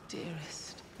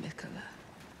 dearest Mikola.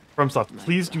 FromSoft,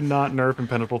 please do not nerf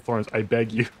Impenetrable Thorns. I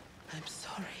beg you. I'm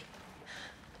sorry.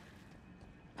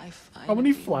 How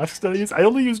many flash studies? I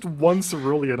only used one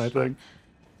Cerulean, I think.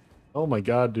 Oh my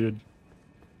god, dude.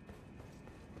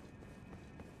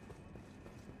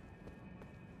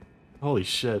 Holy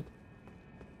shit.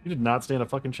 You did not stand a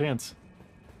fucking chance.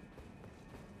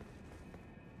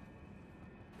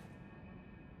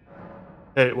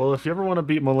 Hey, well, if you ever want to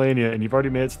beat Melania and you've already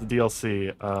made it to the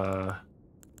DLC,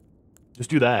 just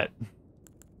do that.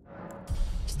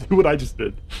 do what I just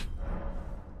did.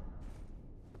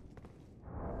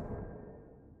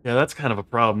 Yeah, that's kind of a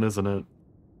problem, isn't it?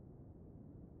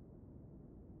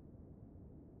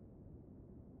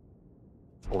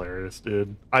 It's hilarious,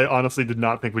 dude. I honestly did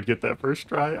not think we'd get that first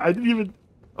try. I didn't even...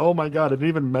 Oh my god, I didn't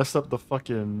even mess up the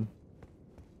fucking...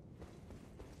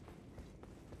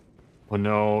 Oh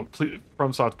no, please,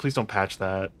 FromSoft, please don't patch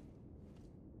that.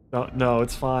 No, no,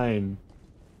 it's fine.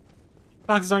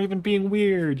 Boxes aren't even being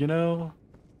weird, you know?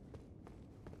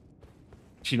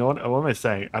 You know what am I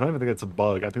saying? I don't even think that's a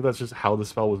bug. I think that's just how the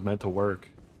spell was meant to work.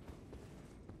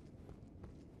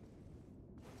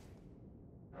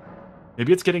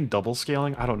 Maybe it's getting double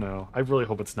scaling? I don't know. I really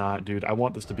hope it's not, dude. I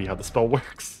want this to be how the spell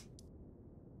works.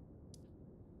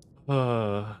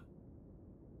 Alright,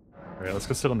 let's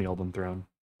go sit on the Elden Throne.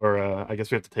 Or, I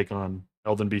guess we have to take on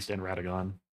Elden Beast and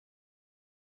Radagon.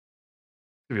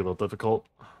 It's gonna be a little difficult.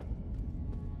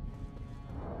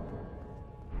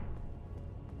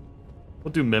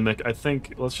 We'll do Mimic. I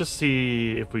think, let's just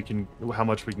see if we can, how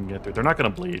much we can get through. They're not gonna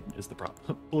bleed, is the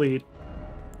problem. Bleed.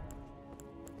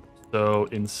 So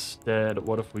instead,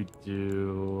 what if we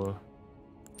do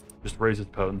just raise its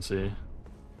potency?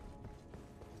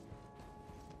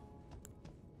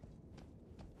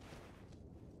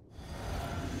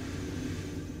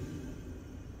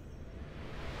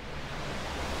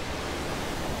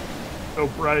 So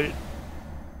bright.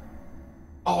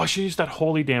 Oh, I should use that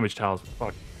holy damage talisman.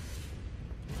 Fuck.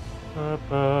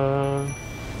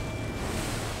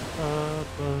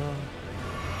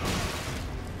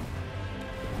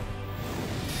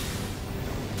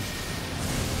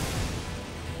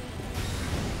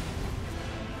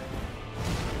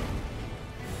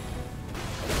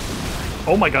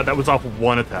 Oh my god, that was off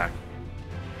one attack.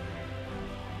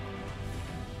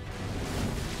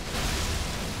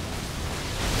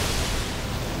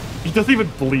 He doesn't even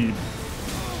bleed.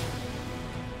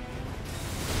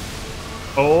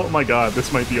 Oh my god,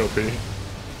 this might be OP.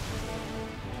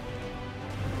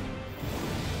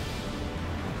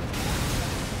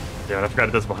 Yeah, I forgot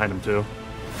it does behind him too.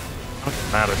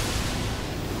 Doesn't matter.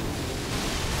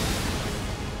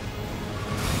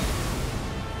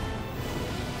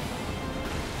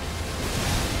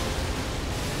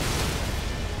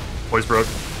 Voice broke.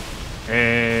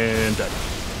 And dead.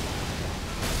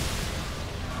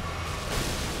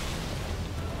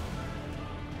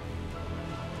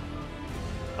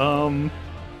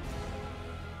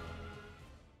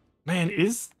 Man,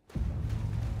 is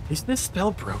this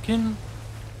spell broken?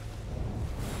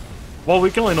 Well,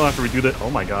 we can only know after we do that. Oh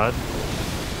my god.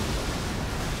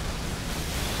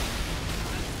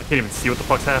 I can't even see what the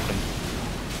fuck's happening.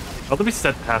 Oh, let me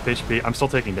set half HP. I'm still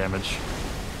taking damage.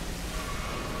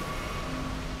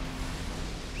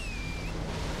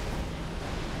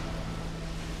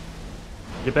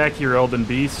 Get back here, Elden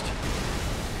Beast.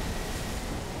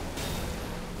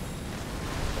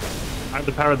 I have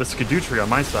the power of the Skadutri on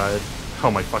my side. Oh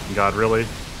my fucking god, really?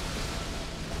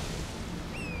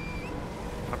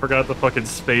 I forgot the fucking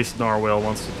space narwhal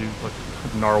wants to do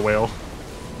fucking narwhal.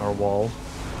 Narwhal.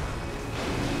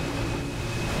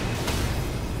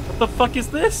 What the fuck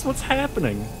is this? What's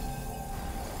happening?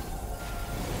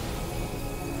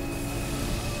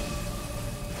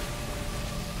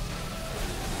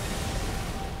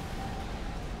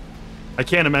 I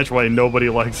can't imagine why nobody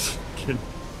likes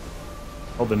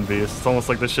Elden Beast. It's almost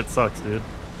like this shit sucks, dude.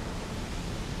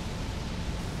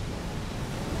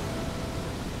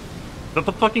 Is that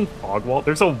the fucking fog wall?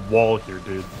 There's a wall here,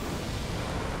 dude.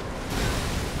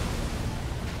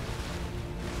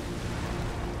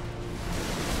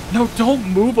 No, don't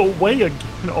move away again.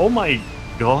 Oh my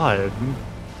god.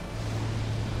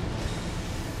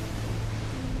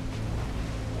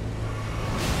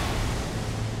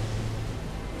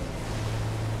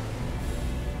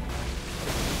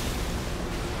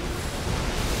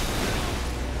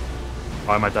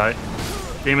 Oh, I might die.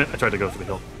 Damn it, I tried to go for the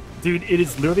hill. Dude, it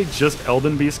is literally just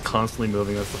Elden Beast constantly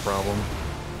moving, that's the problem.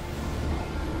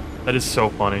 That is so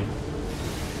funny.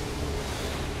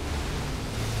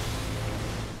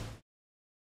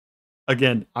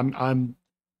 Again, well,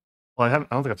 I don't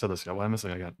think I've said this yet, what am I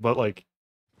missing again? But like,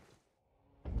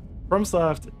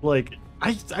 FromSoft, like,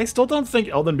 I still don't think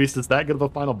Elden Beast is that good of a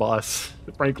final boss,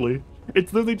 frankly.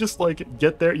 It's literally just like,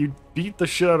 get there, you beat the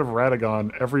shit out of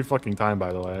Radagon every fucking time,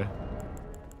 by the way.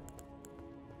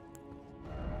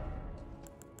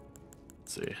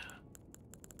 See.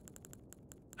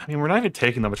 I mean, we're not even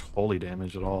taking that much holy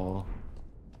damage at all.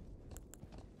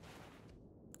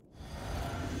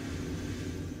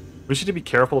 We should be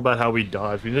careful about how we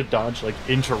dodge. We need to dodge like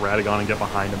into Radagon and get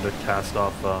behind him to cast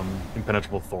off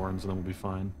impenetrable thorns, and then we'll be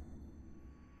fine.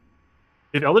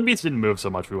 If Elden Beast didn't move so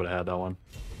much, we would have had that one.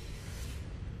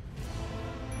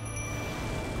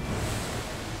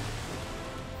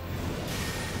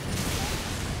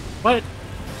 What?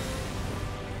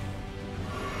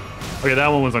 Okay, that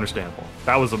one was understandable.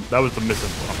 That was a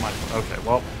misinput on my part. Okay,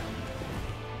 well.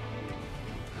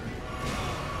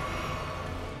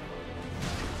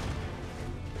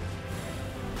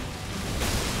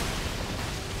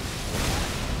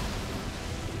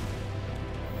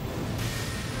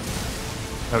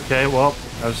 Okay, well,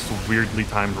 that was just a weirdly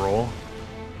timed roll.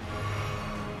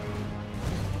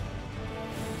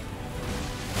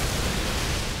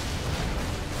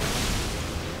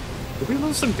 Did we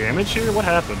lose some damage here? What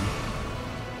happened?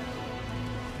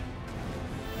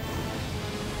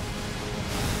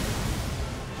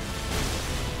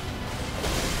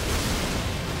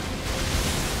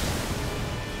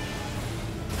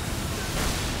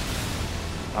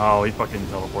 Oh, he fucking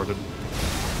teleported.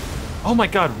 Oh my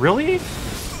god, really?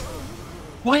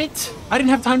 What? I didn't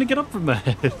have time to get up from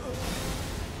that.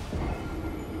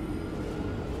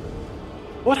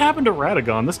 What happened to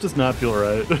Radagon? This does not feel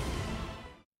right. I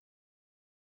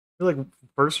feel like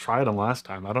first tried him last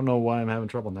time. I don't know why I'm having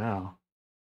trouble now.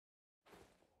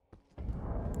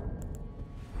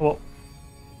 Well,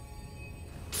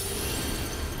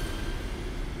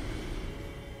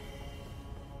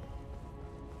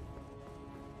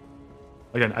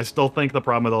 again, I still think the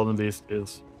problem with Elden Beast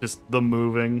is just the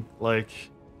moving. Like,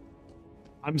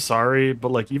 I'm sorry,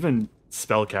 but like even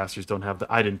spellcasters don't have the.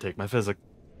 I didn't take my physic.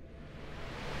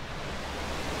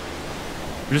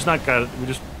 We just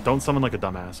don't summon like a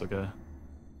dumbass, okay?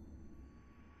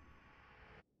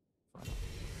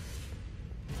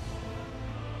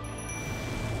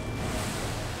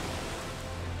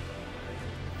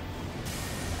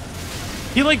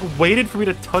 He like waited for me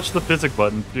to touch the physic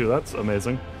button. Dude, that's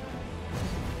amazing.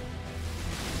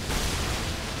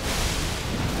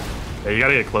 Yeah, you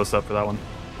gotta get close up for that one.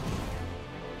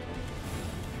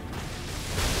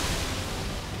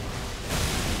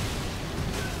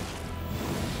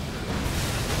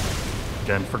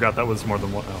 Again, forgot that was more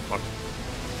than one. Oh, fuck.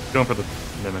 Going for the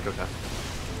mimic, okay.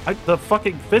 The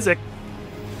fucking physic.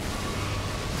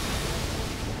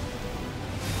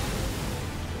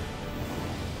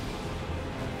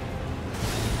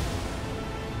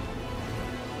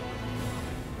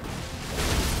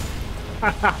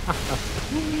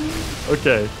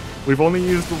 Okay, we've only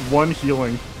used one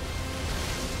healing.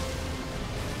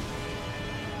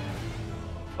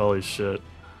 Holy shit.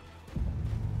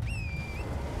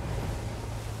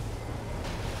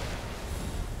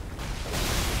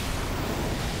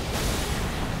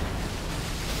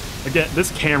 Again,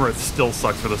 this camera still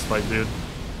sucks for this fight, dude.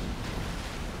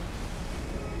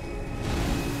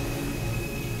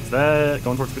 Is that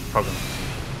going towards the program?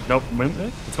 Nope,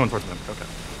 it's going towards the mimic, okay.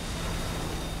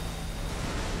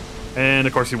 And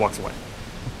of course he walks away.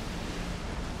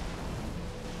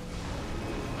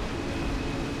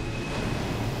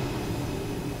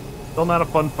 Still not a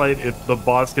fun fight if the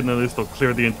boss can at least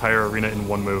clear the entire arena in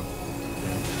one move.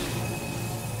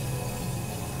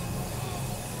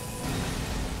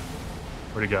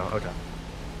 Where'd he go? Okay.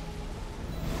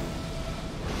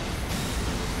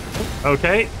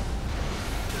 Okay.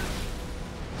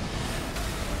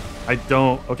 I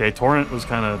don't... Okay, Torrent was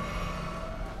kind of...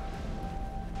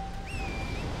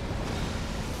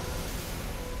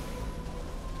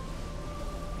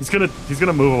 He's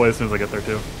gonna move away as soon as I get there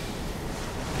too.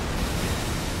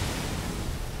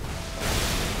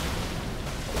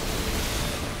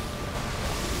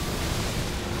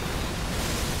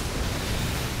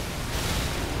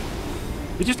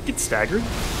 Did you just get staggered?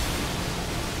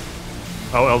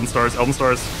 Oh, Elden Stars, Elden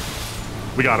Stars.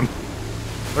 We got him.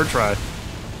 Third try.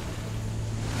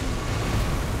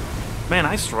 Man,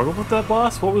 I struggled with that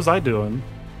boss. What was I doing?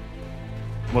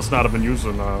 Must not have been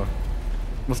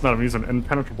using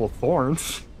impenetrable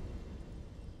thorns.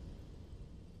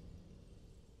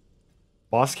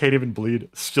 Boss can't even bleed.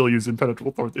 Still use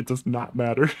impenetrable thorns. It does not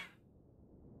matter.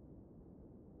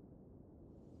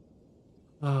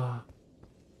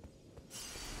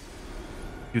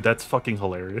 Dude, that's fucking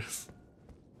hilarious.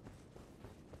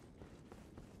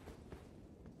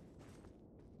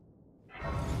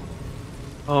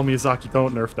 Oh, Miyazaki,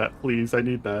 don't nerf that, please. I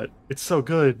need that. It's so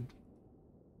good.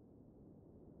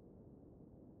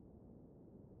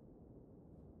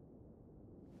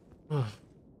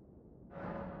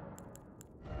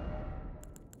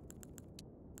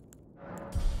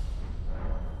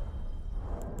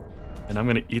 And I'm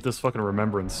gonna eat this fucking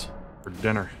remembrance for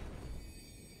dinner.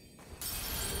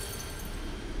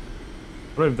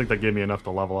 I don't even think that gave me enough to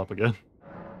level up again.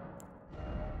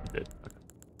 It did. Okay.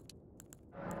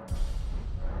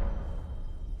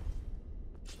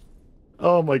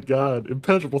 Oh my god,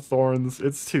 impenetrable thorns.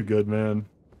 It's too good, man.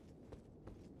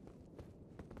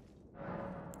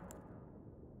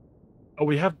 Oh,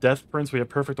 we have Death Prince. We have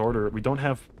Perfect Order. We don't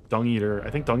have Dung Eater.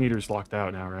 I think Dung Eater's locked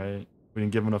out now, right? We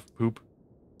didn't give him enough poop.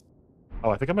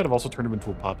 Oh, I think I might have also turned him into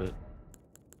a puppet.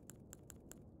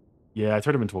 Yeah, I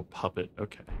turned him into a puppet.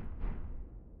 Okay.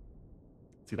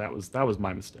 See, that was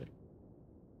my mistake.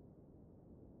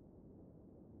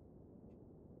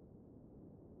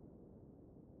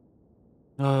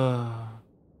 Well,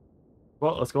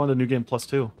 let's go on to New Game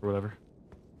 +2 or whatever.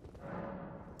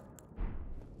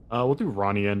 We'll do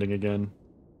Ronnie ending again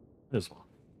as well.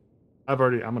 I'm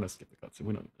gonna skip the cutscene.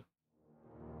 We don't need it.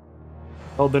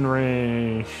 Elden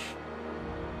Ring.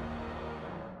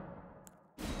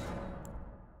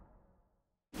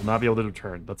 Will not be able to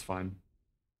return. That's fine.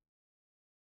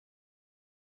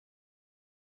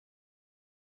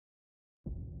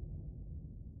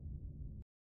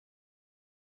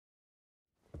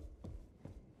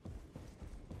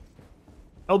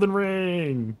 Elden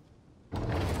Ring.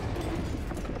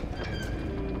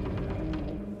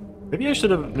 Maybe I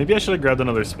should have grabbed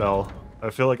another spell. I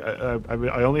feel like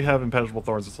I only have impenetrable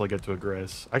thorns until I get to a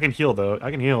grace. I can heal though.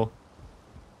 I can heal.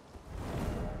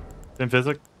 Same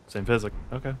physic? Same physic.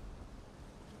 Okay.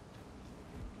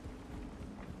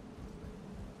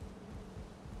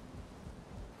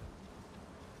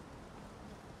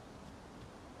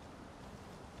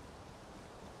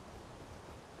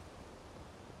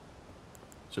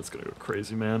 Shit's gonna go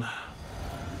crazy, man.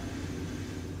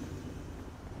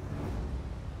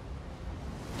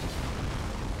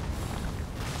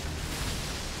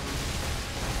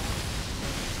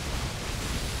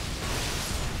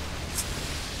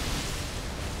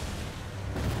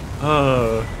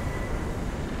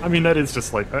 I mean, that is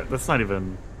just like, that's not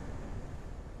even...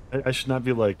 I should not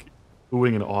be like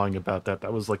oohing and awing about that.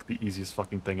 That was like the easiest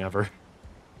fucking thing ever.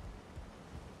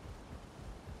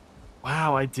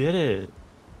 Wow, I did it.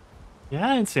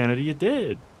 Yeah, Insanity, you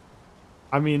did.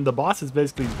 I mean, the boss is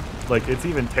basically, like, it's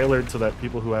even tailored so that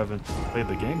people who haven't played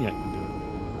the game yet can do it.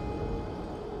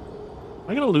 Am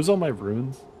I gonna lose all my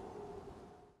runes?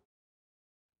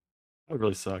 That would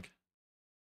really suck.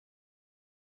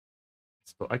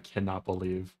 So I cannot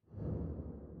believe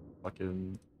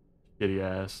fucking shitty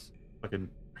ass fucking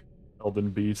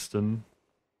Elden Beast and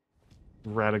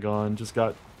Radagon just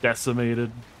got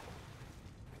decimated.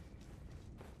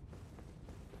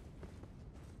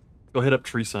 Go hit up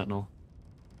Tree Sentinel.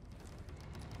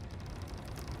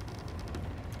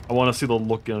 I want to see the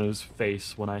look on his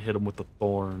face when I hit him with the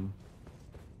thorn.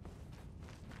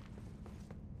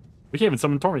 We can't even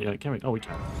summon Torment yet, can we? Oh, we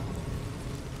can.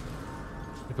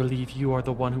 I believe you are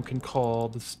the one who can call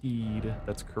the steed.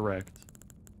 That's correct.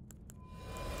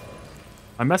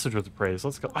 My message was praise.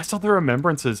 Let's go. I saw the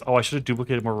remembrances. Oh, I should have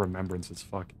duplicated more remembrances.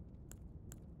 Fuck.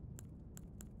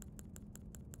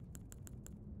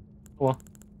 Well.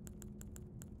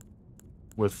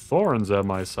 With thorns at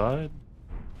my side.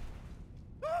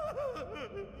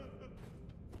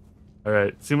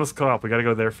 Alright, seamless co-op. We gotta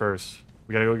go there first.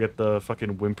 We gotta go get the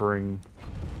fucking whimpering.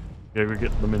 We gotta go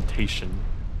get lamentation.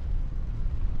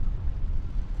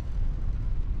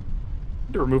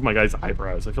 I need to remove my guy's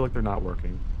eyebrows. I feel like they're not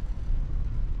working.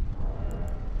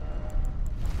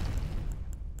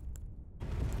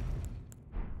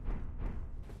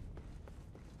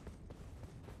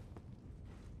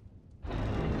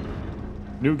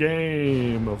 New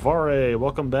game! Vare,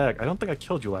 welcome back. I don't think I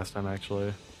killed you last time,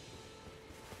 actually.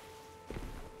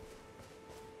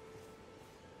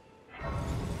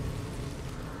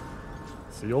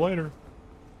 See you later.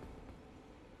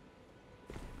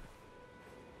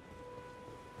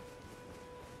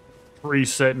 Tree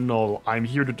Sentinel, I'm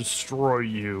here to destroy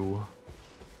you.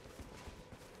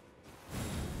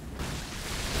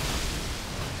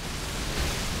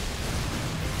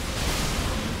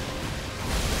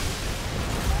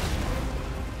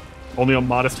 Only a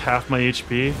modest half my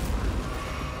HP.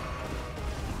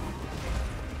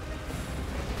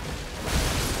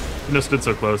 You just stood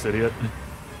so close, idiot.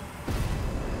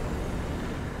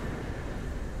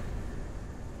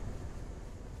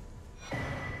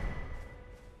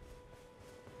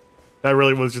 That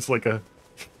really was just like a...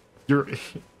 You're...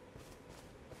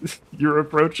 You're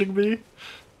approaching me?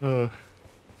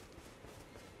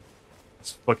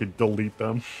 Just fucking delete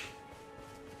them.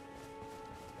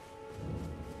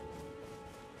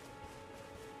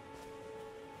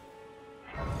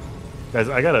 Guys,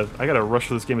 I gotta rush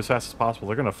through this game as fast as possible.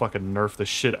 They're gonna fucking nerf the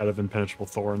shit out of impenetrable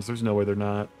thorns. There's no way they're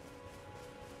not.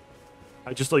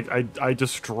 I just like I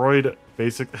destroyed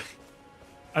basic.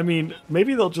 I mean,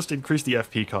 maybe they'll just increase the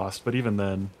FP cost, but even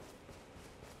then.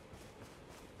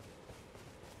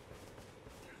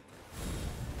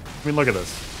 I mean, look at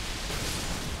this.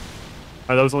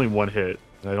 That was only one hit.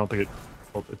 I don't think it.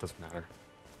 Well, it doesn't matter.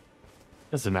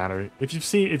 Doesn't matter. If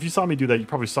you saw me do that, you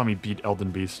probably saw me beat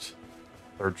Elden Beast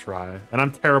third try. And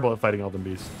I'm terrible at fighting Elden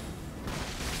Beast.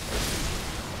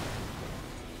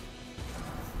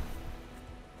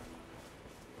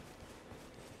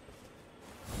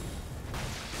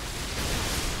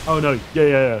 Oh no,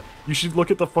 yeah. You should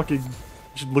look at the fucking...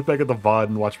 You should look back at the VOD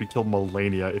and watch me kill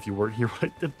Melania if you weren't here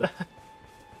when I did that.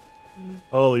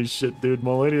 Holy shit, dude.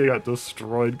 Melania got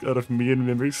destroyed out of me and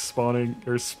Mimic spawning,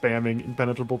 or spamming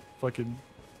impenetrable fucking...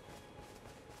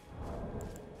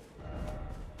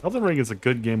 Elden Ring is a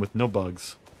good game with no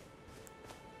bugs.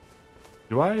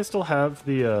 Do I still have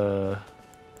the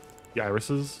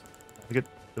irises? I think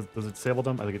it... Does it disable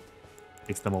them? I think it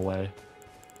takes them away.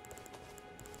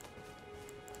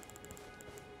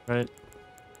 Right?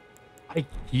 I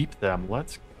keep them.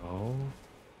 Let's go.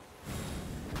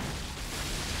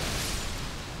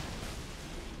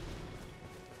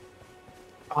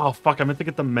 Oh, fuck. I meant to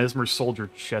get the Mesmer Soldier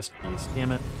chest piece.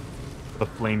 Damn it. The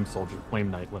Flame Soldier.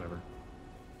 Flame Knight. Whatever.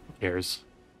 Who cares?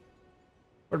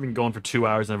 I've been going for 2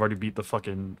 hours and I've already beat the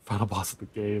fucking final boss of the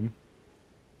game.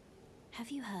 Have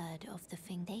you heard of the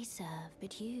thing they serve?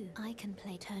 But I can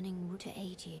play turning root to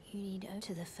 80. You need O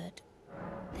to the foot.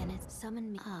 Then it's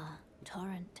summon me. Ah,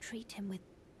 Torrent. Treat him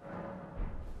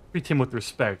with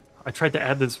respect. I tried to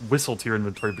add this whistle to your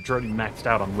inventory, but you're already maxed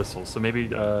out on whistles, so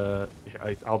maybe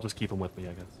I'll just keep them with me,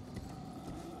 I guess.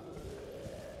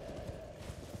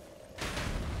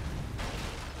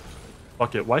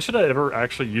 Fuck it. Why should I ever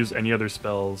actually use any other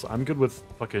spells? I'm good with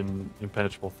fucking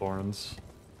impenetrable thorns.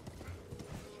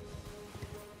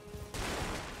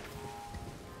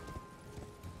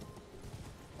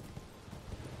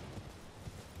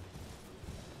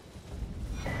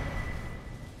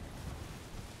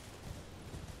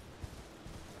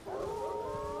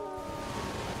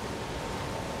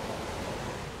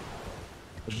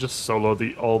 Just solo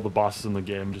all the bosses in the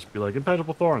game. Just be like,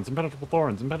 impenetrable thorns, impenetrable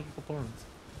thorns, impenetrable thorns.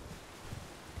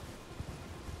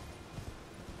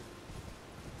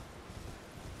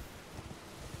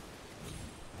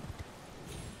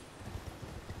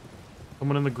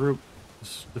 Someone in the group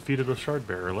just defeated a shard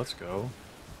bearer. Let's go.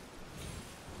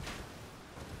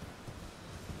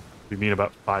 We meet in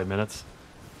about 5 minutes.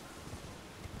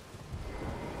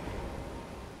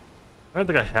 I don't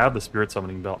think I have the spirit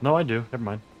summoning belt. No, I do. Never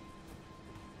mind.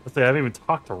 Let's say I haven't even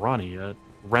talked to Ronnie yet.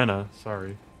 Rena,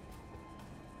 sorry.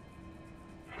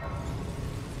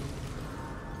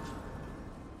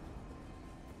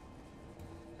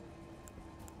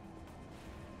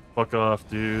 Fuck off,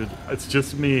 dude. It's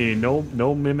just me. No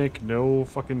Mimic, no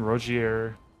fucking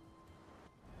Rogier.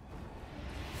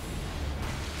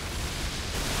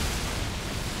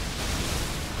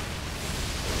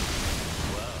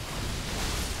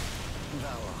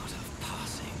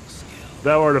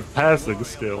 Thou art of passing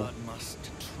skill. Must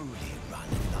truly run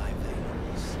in thy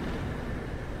veins.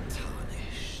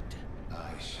 Tarnished.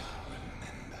 I shall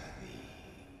remember thee.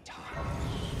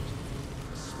 Tarnished.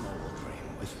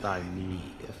 Smoldering with thy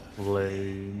need of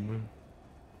flame.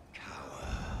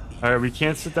 Alright, we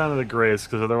can't sit down at the grace,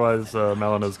 because otherwise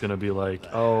Melina's gonna be like,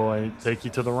 oh, I take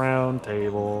you to the round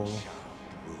table.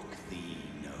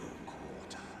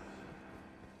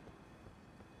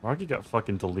 Marky got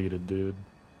fucking deleted, dude.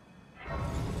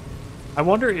 I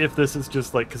wonder if this is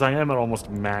just like, because I am at almost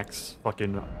max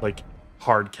fucking like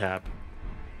hard cap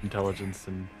intelligence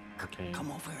and arcane.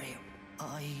 Come over here.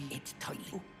 It's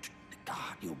tightly.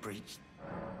 God, you breached.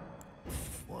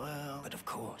 Well, but of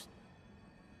course.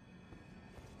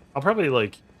 I'll probably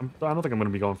like, I don't think I'm going to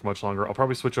be going for much longer. I'll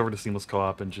probably switch over to seamless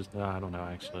co-op and just, I don't know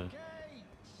actually.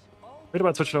 Wait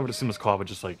about switching over to seamless co-op and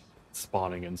just like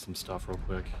spawning in some stuff real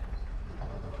quick.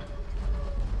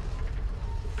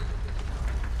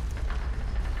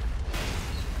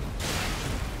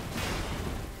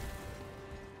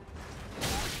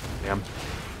 Damn. I'm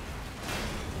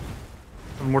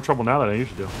having more trouble now than I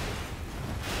usually do.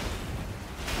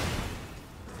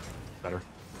 Better.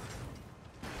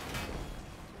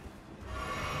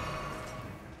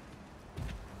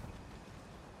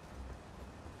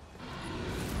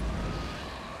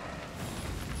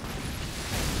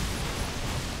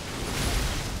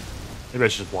 Maybe I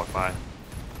should just walk by.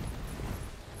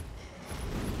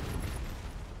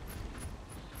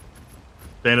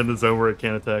 Stand in the zone where it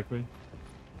can't attack me.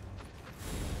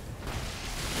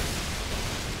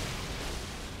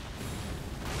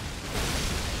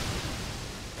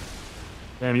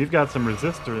 Damn, you've got some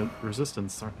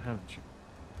resistance, haven't you?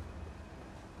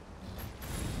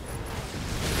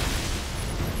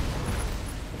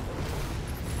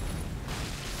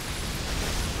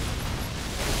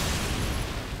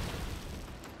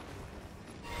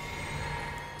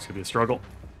 It's gonna be a struggle.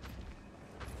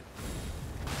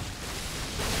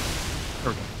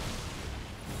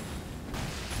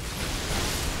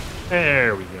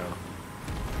 There we go.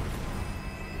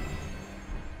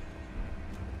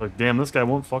 Like, damn, this guy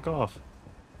won't fuck off.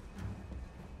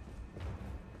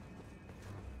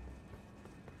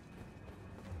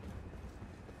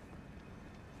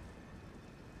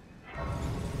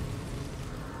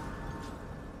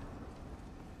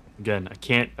 Again, I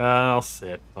can't. I'll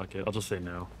sit. Fuck it. I'll just say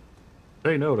no.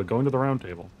 Say no to going to the round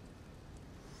table.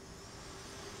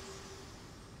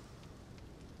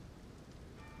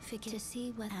 Figure to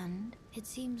see what and it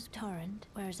seems torrent,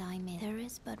 whereas I may there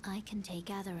is, but I can take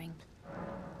gathering.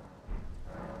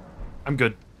 I'm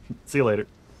good. See you later.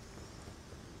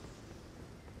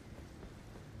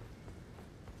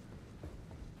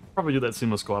 Probably do that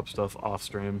seamless co-op stuff off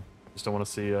stream. Just don't want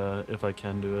to see if I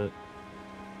can do it.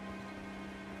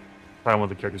 Probably one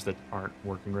of the characters that aren't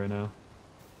working right now.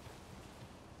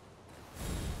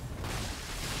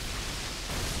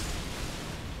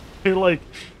 Hey, like,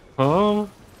 huh?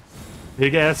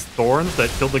 Big ass thorns that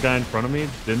killed the guy in front of me?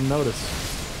 Didn't notice.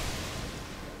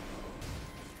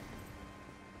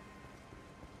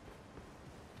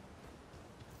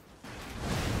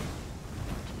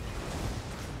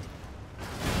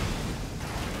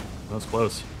 That was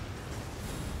close.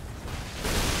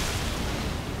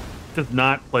 Does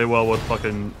not play well with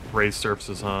fucking raised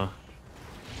surfaces, huh?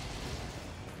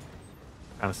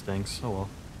 Kinda stinks. Oh well.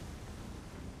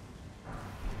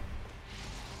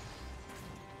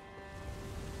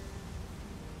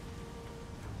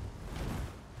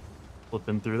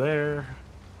 Flipping through there.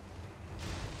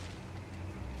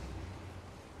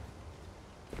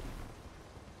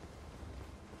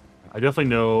 I definitely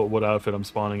know what outfit I'm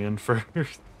spawning in for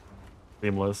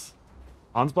Seamless.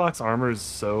 Ansbach's armor is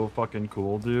so fucking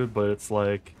cool, dude, but it's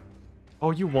like,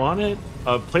 oh, you want it?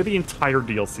 Play the entire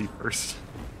DLC first.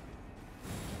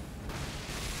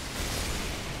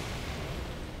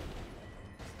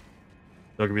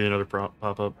 There'll be another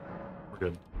pop-up. We're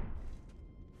good.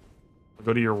 I'll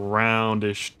go to your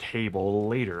roundish table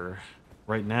later.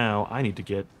 Right now, I need to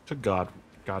get to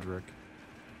Godric.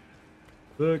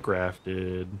 The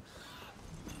Grafted.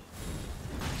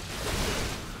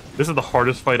 This is the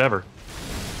hardest fight ever.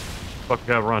 Fuck, I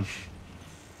gotta run.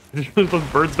 Those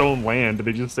birds don't land,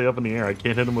 they just stay up in the air. I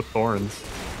can't hit them with thorns.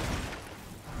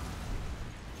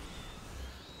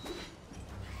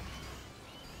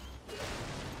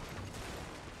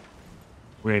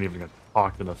 We ain't even gonna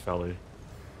talk to Nepheli.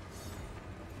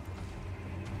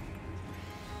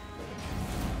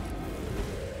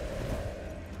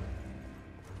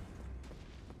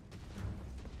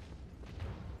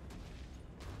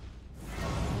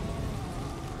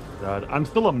 God, I'm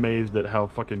still amazed at how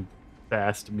fucking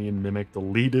fast me and Mimic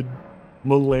deleted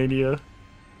Melania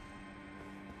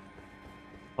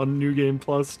on New Game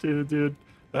Plus too, dude.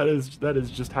 That is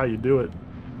just how you do it.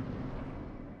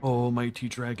 Oh, mighty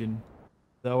dragon,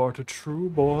 thou art a true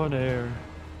born heir.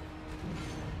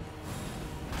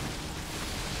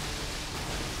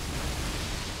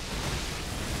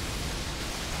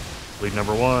 Lead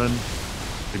number 1.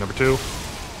 Lead number 2.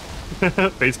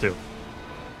 Phase 2.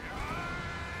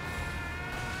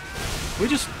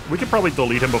 We could probably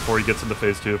delete him before he gets into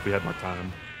phase 2 if we had more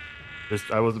time.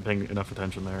 I wasn't paying enough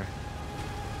attention there.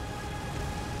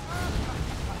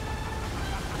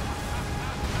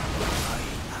 I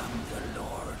am the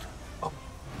Lord of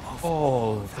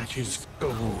Oh, that is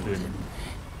golden.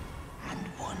 and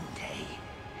one day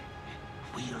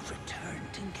we'll return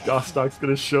together. Gostock's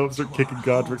gonna show up, start kicking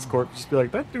Godric's corpse, just be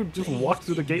like, that dude just walked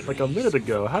through the gate like a minute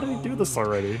ago. How did he do this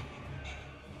already?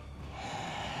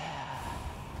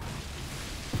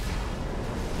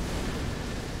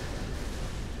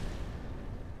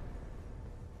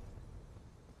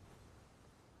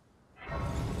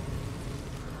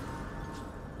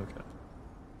 Okay.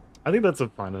 I think that's a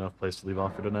fine enough place to leave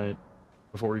off for tonight,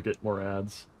 before we get more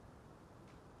ads.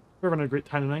 We're having a great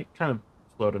time tonight. Kind of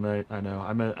slow tonight, I know.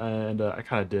 I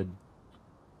kind of did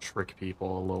trick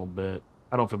people a little bit.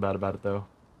 I don't feel bad about it though.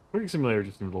 Cooking Simulator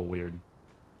just seems a little weird.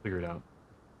 Figure it out.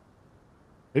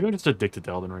 Maybe I'm just addicted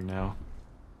to Elden Ring now.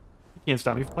 You can't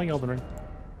stop me from playing Elden Ring.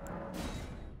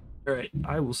 Alright,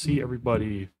 I will see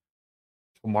everybody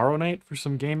tomorrow night for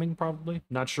some gaming, probably.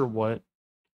 Not sure what.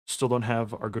 Still don't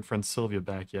have our good friend Sylvia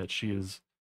back yet. She is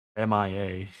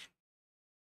MIA.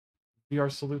 VR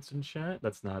salutes in chat?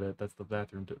 That's not it. That's the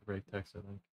bathroom break text, I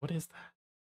think. What is that?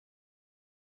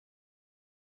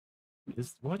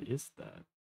 What is that?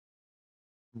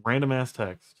 Random ass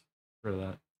text. Rid of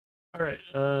that. Alright,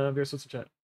 VR salutes in chat.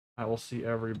 I will see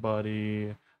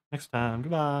everybody next time.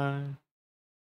 Goodbye.